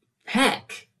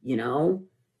heck,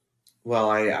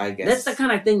 Well, I guess that's the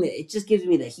kind of thing that it just gives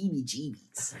me the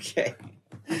heebie-jeebies. Okay.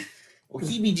 Well,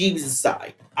 heebie-jeebies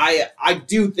aside, I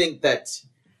do think that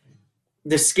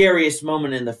the scariest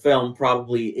moment in the film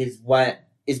probably is when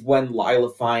Lila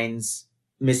finds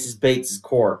Mrs. Bates'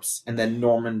 corpse, and then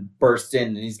Norman bursts in,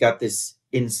 and he's got this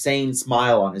insane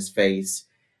smile on his face,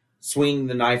 swinging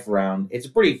the knife around. It's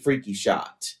a pretty freaky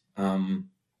shot, and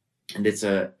it's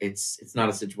not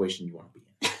a situation you want to be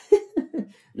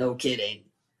in. No kidding.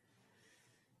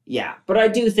 Yeah, but I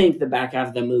do think the back half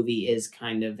of the movie is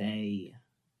kind of a...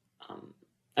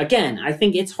 again, I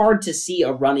think it's hard to see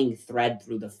a running thread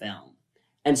through the film.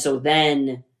 And so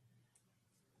then,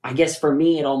 I guess for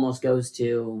me, it almost goes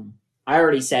to... I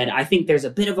already said, I think there's a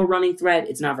bit of a running thread.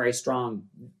 It's not very strong.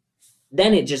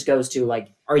 Then it just goes to,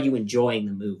 are you enjoying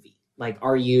the movie?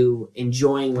 Are you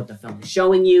enjoying what the film is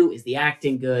showing you? Is the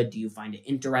acting good? Do you find it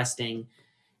interesting?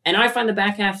 And I find the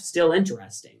back half still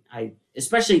interesting.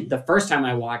 Especially the first time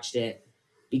I watched it,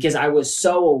 because I was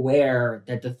so aware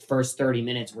that the first 30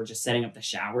 minutes were just setting up the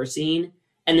shower scene.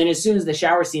 And then as soon as the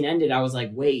shower scene ended, I was like,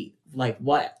 wait,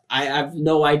 what? I have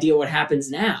no idea what happens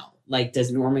now.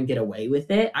 Does Norman get away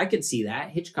with it? I could see that.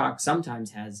 Hitchcock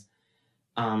sometimes has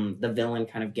the villain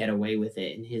kind of get away with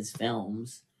it in his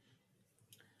films.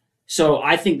 So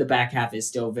I think the back half is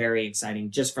still very exciting,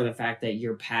 just for the fact that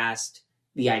you're past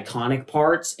the iconic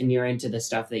parts and you're into the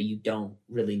stuff that you don't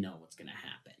really know what's going to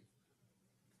happen.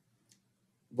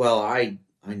 Well, I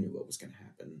knew what was going to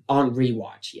happen. On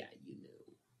rewatch, yeah, you knew.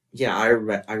 Yeah,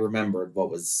 I remembered what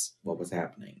was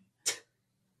happening.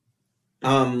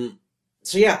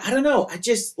 So yeah, I don't know. I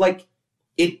just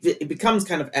it becomes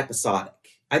kind of episodic.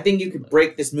 I think you could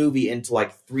break this movie into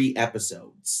 3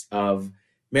 episodes of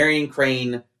Marion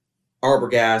Crane,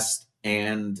 Arbogast,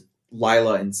 and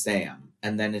Lila and Sam.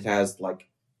 And then it has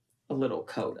a little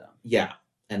coda. Yeah,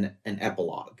 an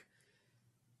epilogue.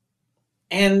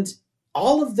 And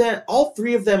all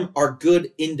 3 of them are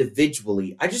good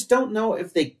individually. I just don't know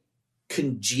if they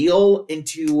congeal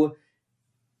into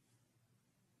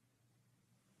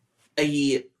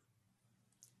a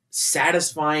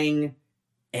satisfying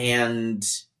and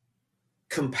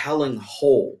compelling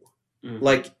whole. Mm-hmm.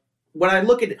 when I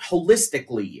look at it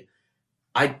holistically,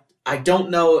 I don't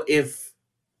know if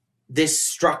this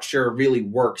structure really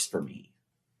works for me.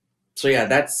 So yeah,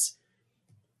 that's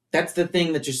the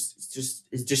thing that just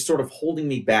is sort of holding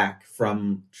me back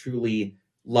from truly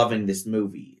loving this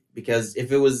movie. Because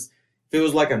if it was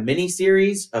like a mini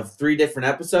series of 3 different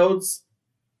episodes,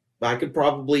 I could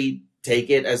probably take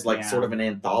it as like sort of an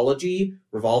anthology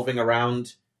revolving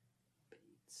around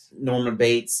Norman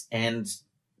Bates and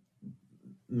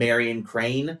Marion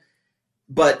Crane.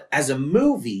 But as a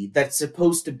movie that's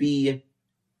supposed to be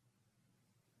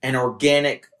an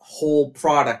organic whole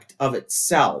product of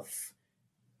itself,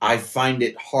 I find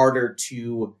it harder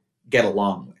to get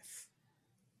along with.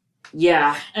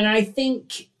 Yeah, and I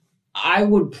think I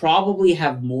would probably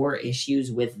have more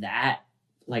issues with that,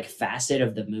 like, facet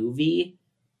of the movie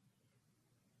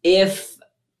if,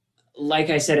 like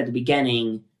I said at the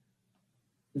beginning,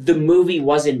 the movie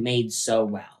wasn't made so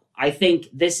well. I think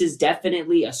this is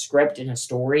definitely a script and a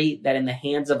story that in the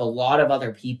hands of a lot of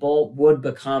other people would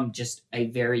become just a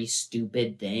very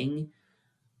stupid thing.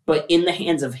 But in the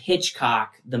hands of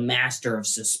Hitchcock, the master of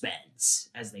suspense,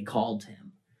 as they called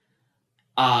him,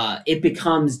 it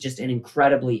becomes just an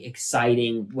incredibly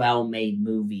exciting, well-made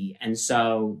movie. And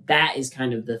so that is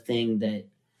kind of the thing that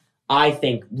I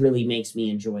think really makes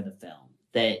me enjoy the film.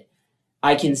 That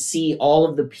I can see all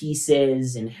of the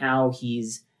pieces and how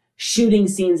he's shooting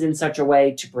scenes in such a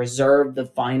way to preserve the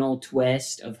final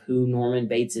twist of who Norman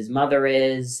Bates' mother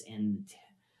is, and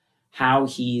how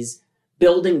he's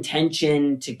building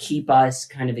tension to keep us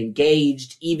kind of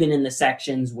engaged, even in the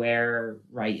sections where,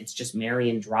 right, it's just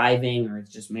Marion driving or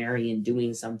it's just Marion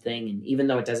doing something. And even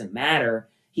though it doesn't matter,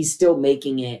 he's still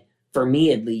making it, for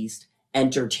me at least,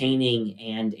 entertaining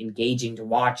and engaging to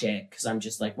watch it, because I'm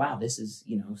just like, wow, this is,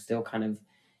 still kind of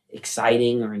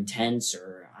exciting or intense,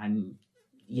 or I'm,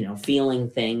 feeling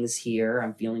things here.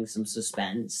 I'm feeling some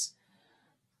suspense.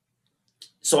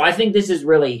 So I think this is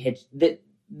really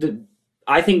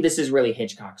I think this is really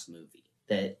Hitchcock's movie.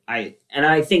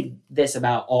 I think this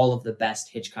about all of the best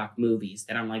Hitchcock movies,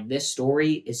 that I'm like, this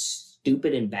story is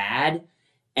stupid and bad,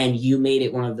 and you made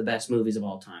it one of the best movies of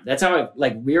all time. That's how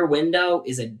Rear Window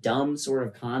is a dumb sort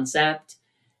of concept,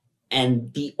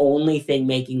 and the only thing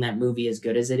making that movie as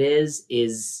good as it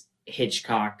is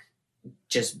Hitchcock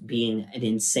just being an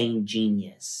insane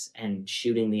genius and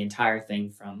shooting the entire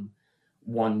thing from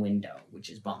one window, which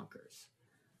is bonkers.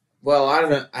 Well, I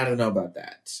don't know about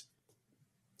that.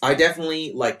 I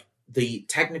definitely the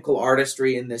technical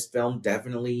artistry in this film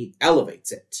definitely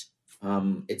elevates it.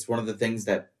 It's one of the things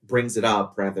that brings it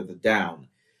up rather than down.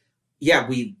 Yeah,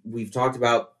 we've talked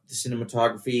about the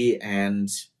cinematography and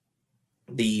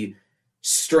the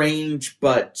strange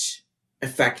but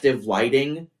effective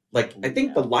lighting. I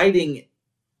think the lighting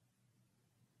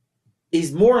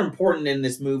is more important in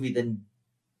this movie than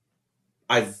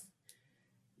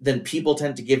people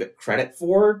tend to give it credit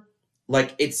for.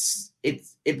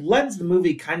 It lends the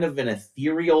movie kind of an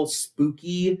ethereal,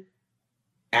 spooky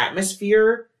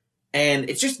atmosphere, and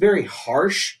it's just very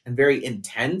harsh and very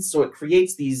intense, so it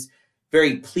creates these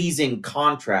very pleasing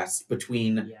contrasts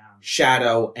between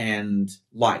shadow and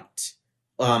light.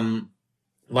 The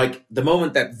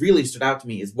moment that really stood out to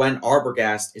me is when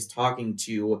Arbogast is talking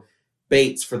to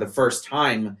Bates for the first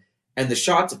time, and the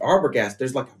shots of Arbogast,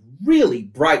 there's a really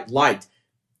bright light.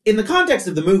 In the context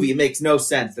of the movie, it makes no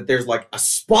sense that there's a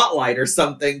spotlight or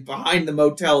something behind the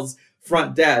motel's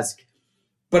front desk.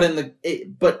 But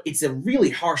but it's a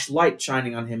really harsh light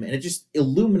shining on him, and it just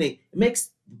it makes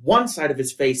one side of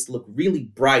his face look really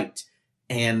bright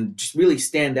and just really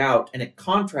stand out, and it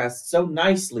contrasts so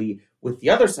nicely with the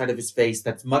other side of his face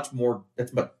that's much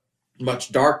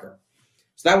darker.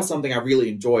 So that was something I really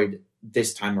enjoyed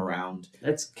this time around.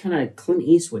 That's kind of, Clint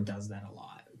Eastwood does that a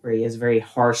lot, where he has very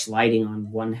harsh lighting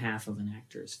on one half of an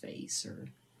actor's face, or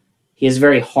he has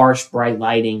very harsh, bright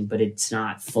lighting, but it's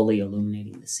not fully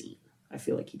illuminating the scene. I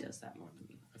feel like he does that more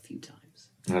than a few times.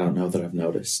 I don't know that I've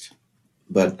noticed,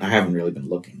 but I haven't really been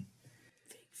looking.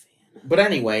 Big fan. But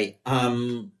anyway,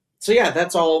 so yeah,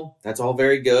 that's all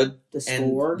very good. The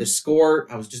score? And the score,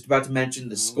 I was just about to mention,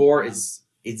 the score is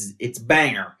it's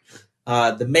banger.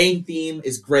 The main theme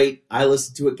is great. I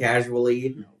listen to it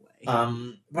casually. No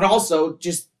way. But also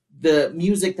just the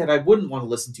music that I wouldn't want to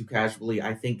listen to casually,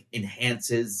 I think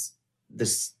enhances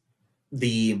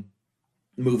the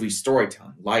movie's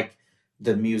storytelling, like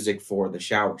the music for the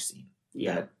shower scene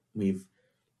that we've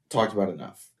talked about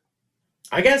enough.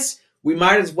 I guess we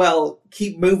might as well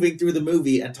keep moving through the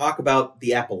movie and talk about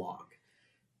the epilogue.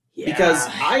 Yeah. Because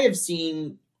I have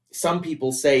seen some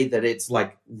people say that it's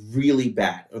really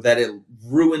bad, or that it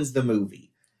ruins the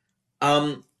movie.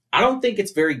 I don't think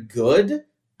it's very good.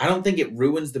 I don't think it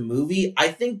ruins the movie. I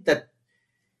think that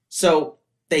so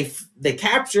they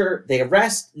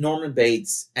arrest Norman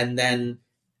Bates, and then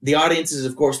the audience is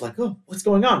of course like, oh, what's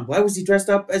going on? Why was he dressed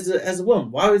up as a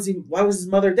woman? Why was his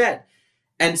mother dead?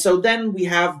 And so then we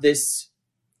have this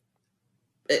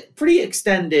pretty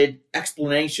extended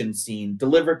explanation scene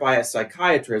delivered by a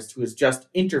psychiatrist who has just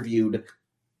interviewed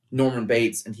Norman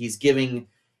Bates, and he's giving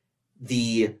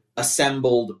the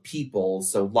assembled people,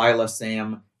 so Lila,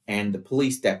 Sam, and the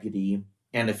police deputy,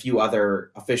 and a few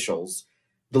other officials,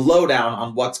 the lowdown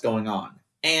on what's going on.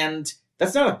 And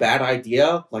that's not a bad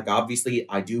idea. Like, obviously,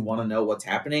 I do want to know what's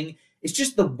happening. It's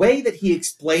just the way that he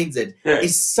explains it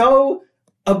is so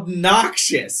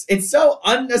obnoxious. It's so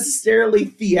unnecessarily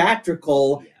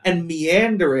theatrical and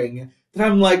meandering that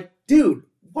I'm like, dude,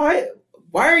 why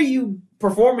are you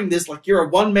performing this like you're a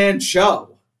one-man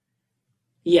show?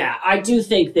 Yeah, I do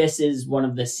think this is one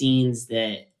of the scenes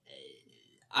that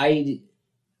I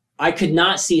could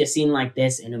not see a scene like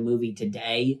this in a movie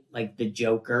today, like the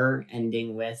Joker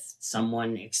ending with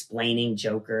someone explaining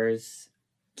Joker's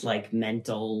like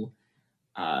mental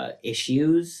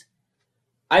issues.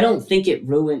 I don't think it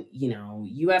ruined,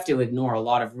 you have to ignore a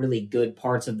lot of really good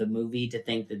parts of the movie to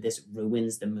think that this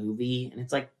ruins the movie. And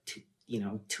it's like,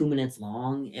 2 minutes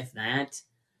long, if that.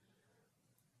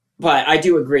 But I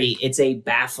do agree, it's a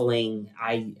baffling,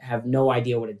 I have no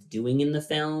idea what it's doing in the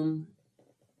film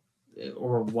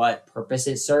or what purpose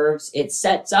it serves. It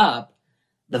sets up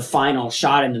the final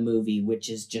shot in the movie, which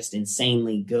is just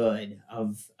insanely good,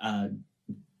 of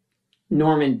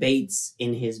Norman Bates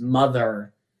in his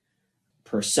mother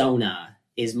persona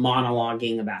is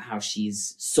monologuing about how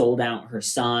she's sold out her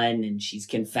son and she's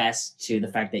confessed to the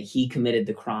fact that he committed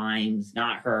the crimes,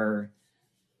 not her.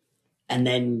 And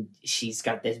then she's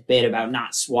got this bit about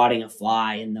not swatting a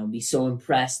fly, and they'll be so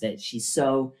impressed that she's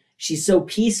so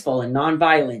peaceful and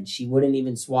nonviolent, she wouldn't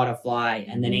even swat a fly.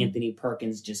 And then Anthony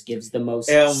Perkins just gives the most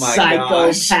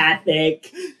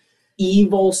psychopathic,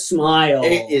 evil smile.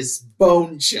 It is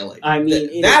bone chilling. I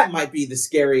mean, that might be the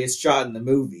scariest shot in the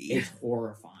movie. It's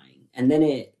horrifying. And then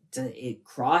it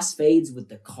crossfades with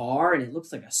the car, and it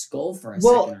looks like a skull for a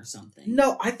second or something.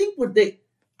 No, I think what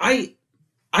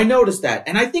I noticed that,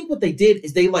 and I think what they did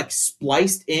is they like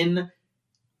spliced in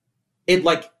it,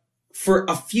 like for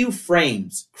a few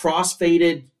frames,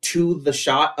 crossfaded to the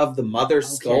shot of the mother's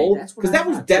skull, because that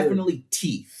was definitely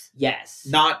teeth. Yes,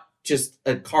 not just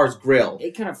a car's grill.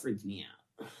 It kind of freaked me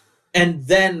out. And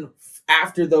then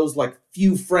after those like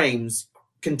few frames,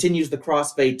 continues the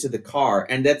crossfade to the car,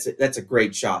 and that's a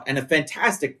great shot and a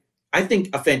fantastic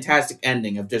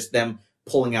ending of just them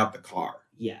pulling out the car.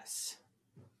 Yes,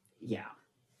 yeah.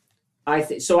 I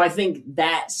think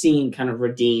that scene kind of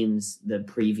redeems the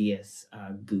previous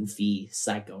goofy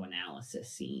psychoanalysis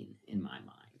scene in my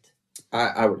mind.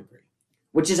 I would agree.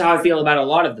 Which is how I feel about a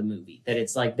lot of the movie. That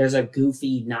it's like there's a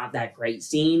goofy, not that great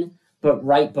scene, but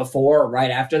right before or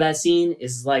right after that scene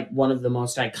is like one of the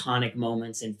most iconic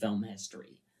moments in film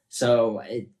history. So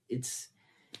it's,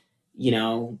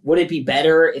 would it be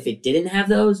better if it didn't have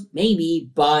those? Maybe,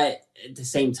 but at the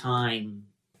same time,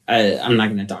 I'm not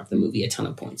going to dock the movie a ton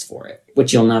of points for it,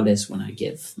 which you'll notice when I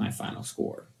give my final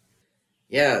score.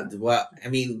 Yeah, well, I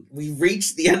mean, we've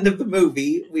reached the end of the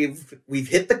movie. We've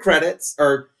hit the credits,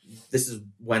 or this is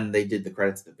when they did the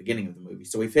credits at the beginning of the movie.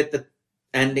 So we've hit the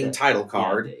ending title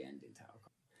card. Yeah, the ending title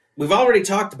card. We've already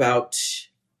talked about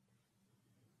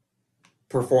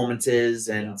performances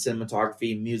and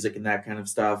cinematography, music, and that kind of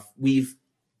stuff. We've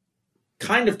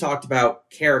kind of talked about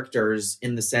characters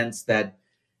in the sense that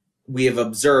we have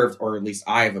observed, or at least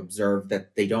I have observed,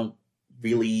 that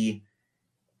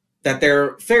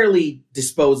they're fairly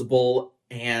disposable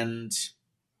and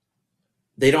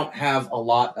they don't have a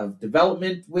lot of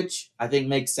development, which I think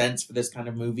makes sense for this kind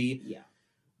of movie. Yeah.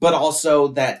 But also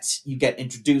that you get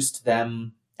introduced to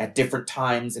them at different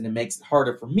times, and it makes it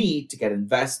harder for me to get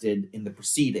invested in the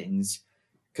proceedings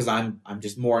because I'm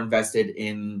just more invested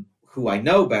in who I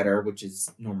know better, which is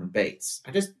Norman Bates.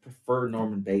 I just prefer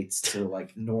Norman Bates to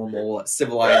like normal,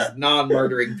 civilized,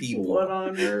 non-murdering people. What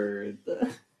on earth?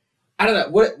 I don't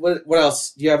know. What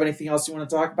else? Do you have anything else you want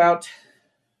to talk about?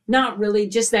 Not really.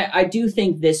 Just that I do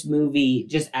think this movie,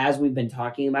 just as we've been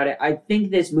talking about it, I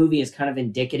think this movie is kind of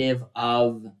indicative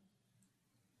of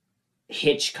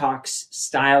Hitchcock's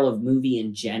style of movie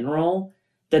in general,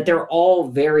 that they're all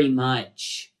very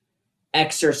much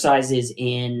exercises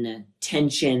in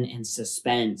tension and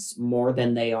suspense more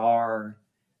than they are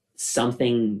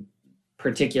something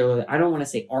particular. I don't want to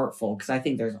say artful, because I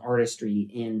think there's artistry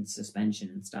in suspension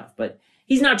and stuff, but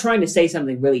he's not trying to say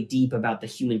something really deep about the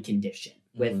human condition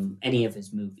with any of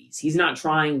his movies. He's not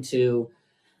trying to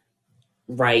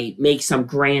right, make some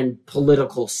grand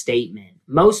political statement.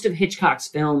 Most of Hitchcock's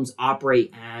films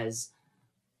operate as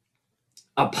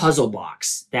a puzzle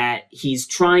box that he's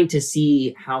trying to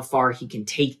see how far he can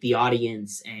take the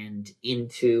audience and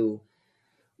into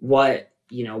what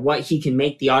he can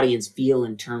make the audience feel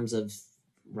in terms of,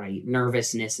 right,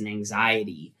 nervousness and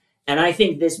anxiety. And I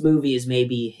think this movie is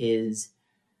maybe his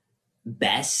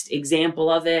best example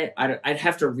of it. I'd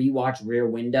have to rewatch Rear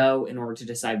Window in order to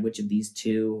decide which of these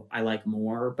two I like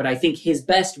more. But I think his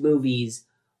best movies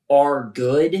are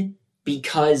good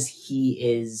because he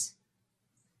is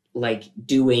like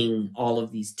doing all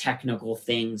of these technical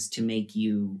things to make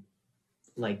you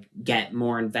like get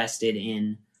more invested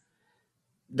in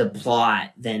the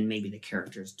plot than maybe the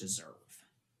characters deserve.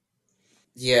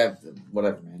 Yeah,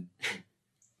 whatever, man.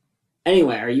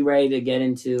 Anyway, are you ready to get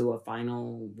into a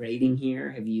final rating here?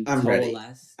 Have you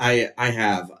coalesced? Ready. I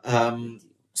have.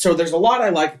 So there's a lot I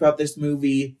like about this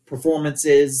movie: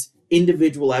 performances,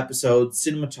 individual episodes,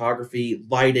 cinematography,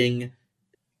 lighting,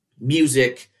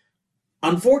 music.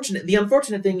 The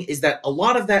unfortunate thing is that a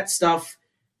lot of that stuff,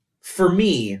 for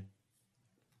me,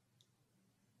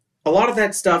 a lot of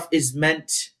that stuff is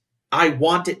meant, I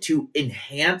want it to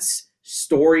enhance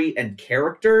story and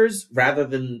characters rather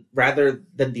than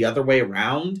the other way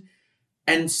around.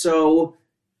 And so,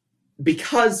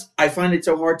 because I find it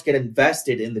so hard to get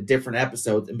invested in the different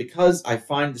episodes, and because I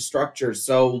find the structure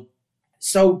so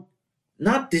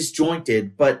not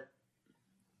disjointed, but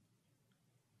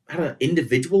I don't know,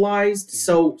 individualized,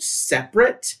 so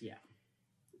separate,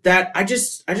 that I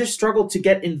just struggle to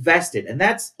get invested. And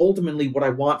that's ultimately what I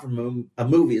want from a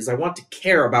movie, is I want to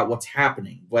care about what's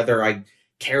happening, whether I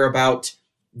care about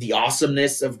the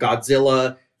awesomeness of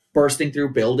Godzilla bursting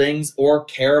through buildings or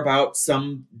care about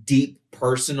some deep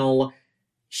personal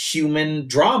human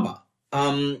drama.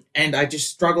 And I just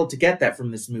struggled to get that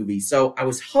from this movie. So I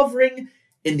was hovering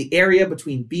in the area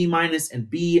between B- and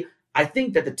B. I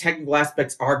think that the technical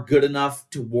aspects are good enough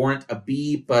to warrant a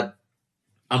B, but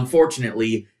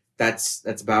unfortunately, that's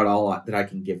about all that I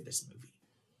can give this movie.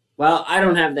 Well, I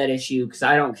don't have that issue because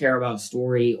I don't care about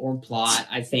story or plot.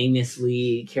 I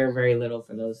famously care very little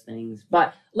for those things.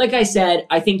 But like I said,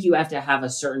 I think you have to have a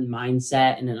certain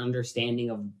mindset and an understanding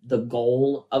of the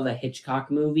goal of a Hitchcock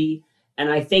movie.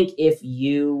 And I think if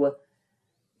you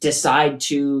decide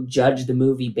to judge the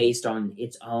movie based on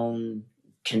its own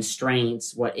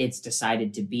constraints, what it's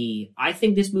decided to be, I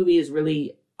think this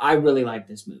movie I really like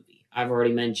this movie. I've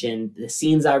already mentioned the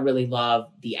scenes I really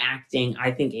love, the acting. I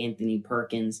think Anthony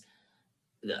Perkins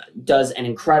does an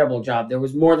incredible job. There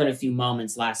was more than a few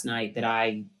moments last night that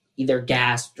I either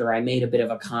gasped or I made a bit of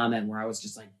a comment where I was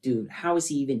just like, dude, how is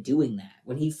he even doing that?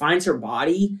 When he finds her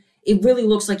body, it really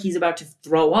looks like he's about to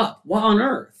throw up. What on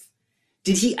earth?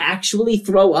 Did he actually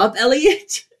throw up,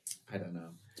 Elliot? I don't know.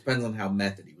 Depends on how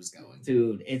method he was going.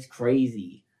 Dude, it's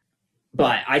crazy.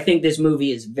 But I think this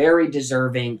movie is very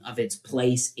deserving of its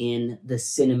place in the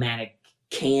cinematic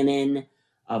canon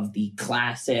of the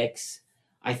classics.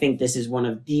 I think this is one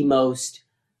of the most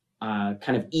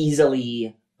kind of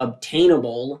easily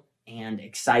obtainable and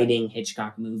exciting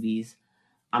Hitchcock movies.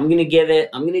 I'm gonna give it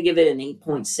an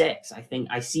 8.6. I think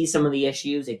I see some of the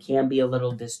issues. It can be a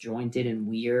little disjointed and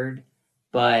weird,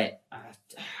 but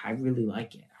I really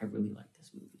like it. I really like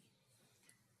this movie.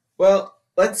 Well,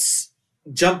 let's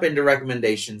jump into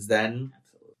recommendations then.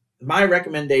 Absolutely. My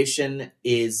recommendation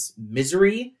is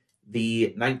Misery,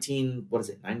 the 97?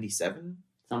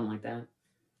 Something like that.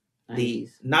 90s. The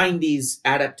 90s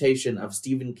adaptation of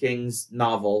Stephen King's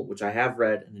novel, which I have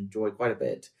read and enjoy quite a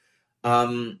bit,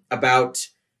 about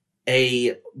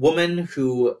a woman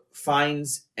who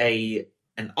finds an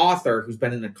author who's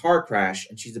been in a car crash,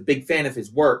 and she's a big fan of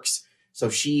his works, so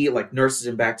she like nurses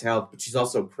him back to health, but she's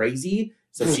also crazy.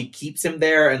 So she keeps him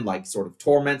there and like sort of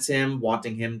torments him,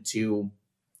 wanting him to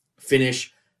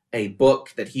finish a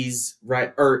book that he's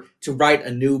or to write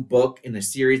a new book in a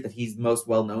series that he's most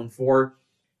well known for.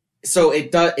 So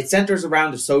it centers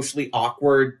around a socially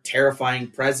awkward, terrifying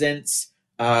presence.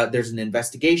 There's an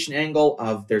investigation angle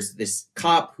of there's this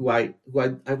cop who I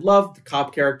love the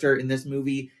cop character in this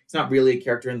movie. He's not really a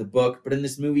character in the book, but in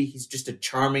this movie he's just a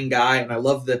charming guy, and I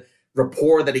love the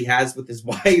rapport that he has with his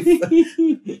wife.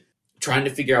 Trying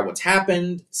to figure out what's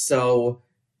happened. So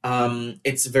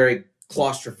it's very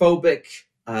claustrophobic,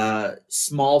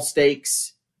 small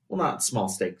stakes. Well, not small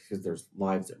stakes because there's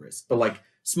lives at risk, but like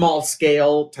small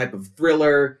scale type of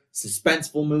thriller,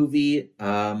 suspenseful movie.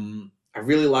 I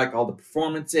really like all the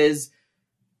performances.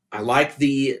 I like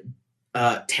the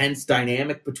tense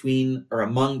dynamic between or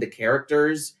among the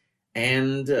characters.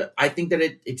 And I think that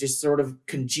it just sort of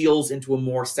congeals into a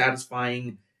more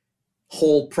satisfying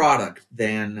whole product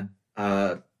than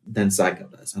than Psycho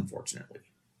does, unfortunately.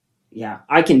 Yeah,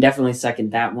 I can definitely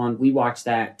second that one. We watched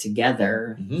that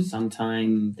together Mhm.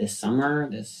 sometime this summer,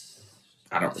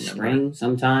 I don't remember. spring,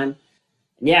 sometime.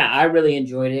 Yeah, I really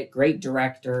enjoyed it. Great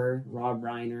director, Rob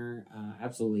Reiner,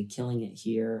 absolutely killing it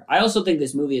here. I also think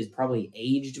this movie has probably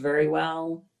aged very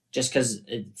well, just because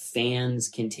fans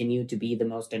continue to be the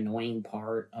most annoying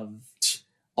part of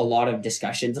a lot of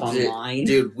discussions online.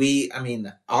 Dude,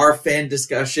 our fan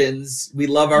discussions, we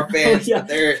love our fans, Oh, yeah. but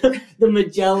they're... the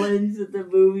Magellans at the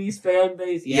movies fan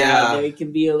base. Yeah, they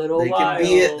can be a little wild.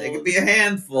 They can be a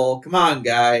handful. Come on,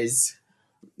 guys.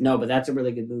 No, but that's a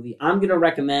really good movie. I'm gonna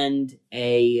recommend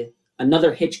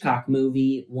another Hitchcock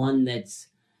movie, one that's,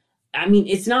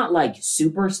 it's not like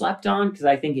super slept on because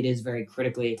I think it is very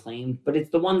critically acclaimed, but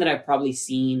it's the one that I've probably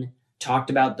seen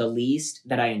talked about the least,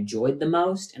 that I enjoyed the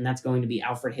most, and that's going to be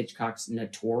Alfred Hitchcock's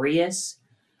Notorious,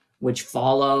 which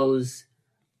follows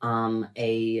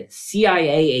a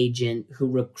CIA agent who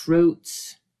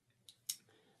recruits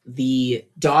the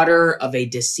daughter of a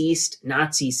deceased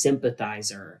Nazi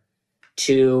sympathizer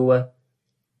to,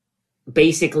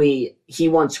 basically, he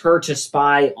wants her to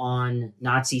spy on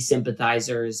Nazi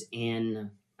sympathizers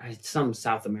in some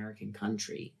South American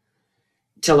country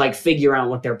to like figure out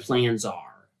what their plans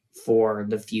are for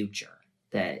the future.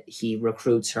 That he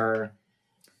recruits her.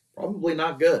 Probably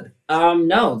not good.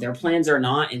 No, their plans are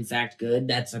not, in fact, good.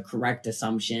 That's a correct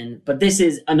assumption. But this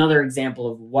is another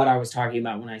example of what I was talking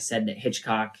about when I said that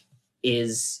Hitchcock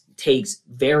takes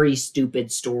very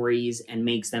stupid stories and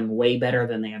makes them way better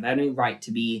than they have any right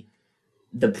to be.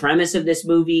 The premise of this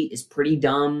movie is pretty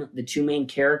dumb. The two main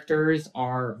characters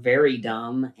are very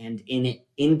dumb and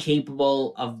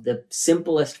incapable of the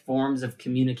simplest forms of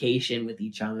communication with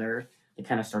each other. They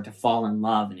kind of start to fall in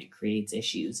love, and it creates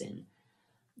issues in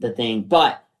the thing.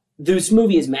 But this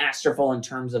movie is masterful in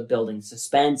terms of building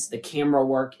suspense. The camera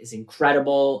work is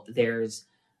incredible. There's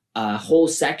a whole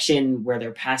section where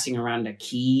they're passing around a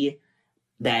key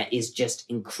that is just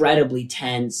incredibly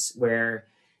tense, where,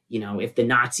 if the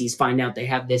Nazis find out they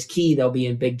have this key, they'll be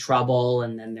in big trouble.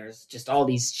 And then there's just all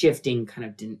these shifting kind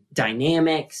of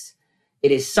dynamics.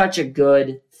 It is such a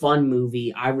good, fun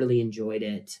movie. I really enjoyed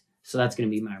it. So that's going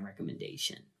to be my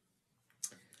recommendation.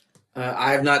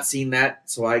 I have not seen that,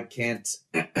 so I can't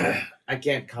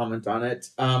comment on it.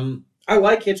 I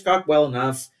like Hitchcock well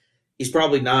enough. He's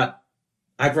probably not...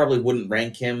 I probably wouldn't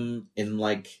rank him in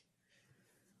like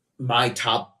my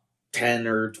top 10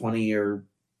 or 20 or...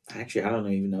 Actually, I don't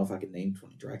even know if I can name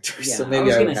 20 directors. Yeah, so maybe I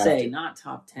was going to say, not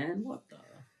top 10? What the...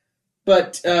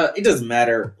 But it doesn't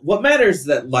matter. What matters is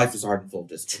that life is hard and full of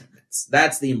disappointments.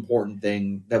 That's the important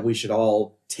thing that we should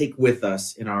all take with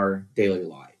us in our daily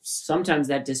lives. Sometimes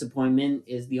that disappointment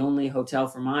is the only hotel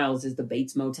for miles is the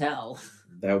Bates Motel.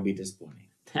 That would be disappointing.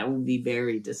 That would be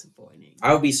very disappointing.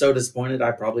 I would be so disappointed,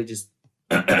 I probably just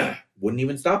wouldn't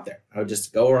even stop there. I would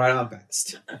just go right on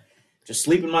past. Just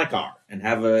sleep in my car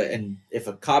and if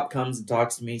a cop comes and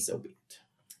talks to me, so be it.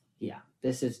 Yeah,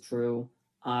 this is true.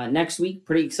 Next week,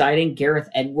 pretty exciting. Gareth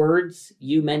Edwards.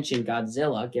 You mentioned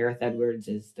Godzilla. Gareth Edwards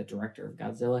is the director of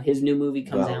Godzilla. His new movie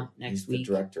comes out next week. He's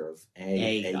the director of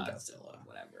a Godzilla.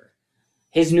 Whatever.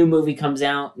 His new movie comes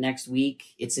out next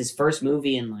week. It's his first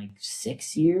movie in like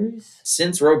 6 years.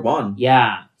 Since Rogue One.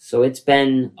 Yeah, so it's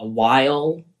been a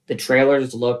while. The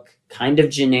trailers look kind of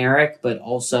generic, but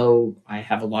also I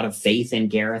have a lot of faith in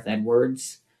Gareth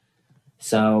Edwards.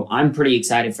 So I'm pretty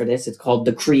excited for this. It's called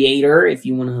The Creator, if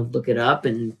you want to look it up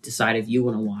and decide if you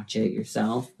want to watch it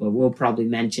yourself. But we'll probably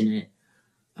mention it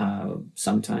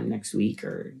sometime next week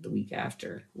or the week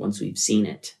after, once we've seen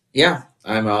it. Yeah,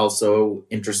 I'm also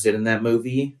interested in that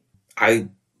movie.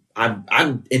 I'm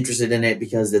interested in it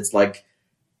because it's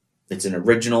an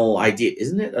original idea.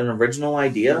 Isn't it an original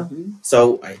idea? Mm-hmm.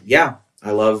 So,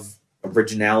 I love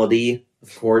originality,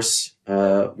 of course.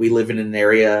 We live in an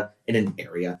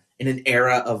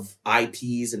era of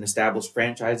IPs and established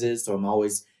franchises, so I'm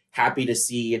always happy to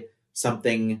see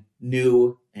something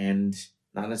new and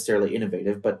not necessarily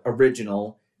innovative, but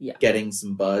original getting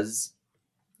some buzz.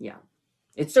 Yeah.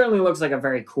 It certainly looks like a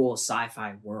very cool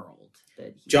sci-fi world.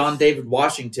 John David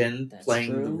Washington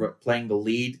playing the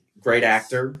lead. Great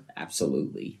actor.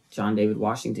 Absolutely. John David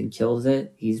Washington kills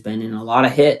it. He's been in a lot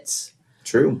of hits.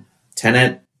 True.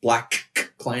 Tenet,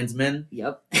 Black Klansman.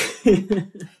 Yep.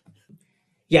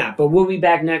 Yeah, but we'll be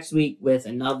back next week with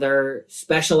another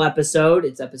special episode.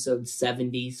 It's episode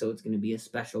 70, so it's going to be a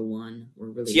special one. We're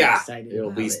really excited.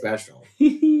 It'll be special.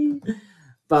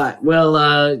 But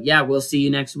we'll see you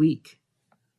next week.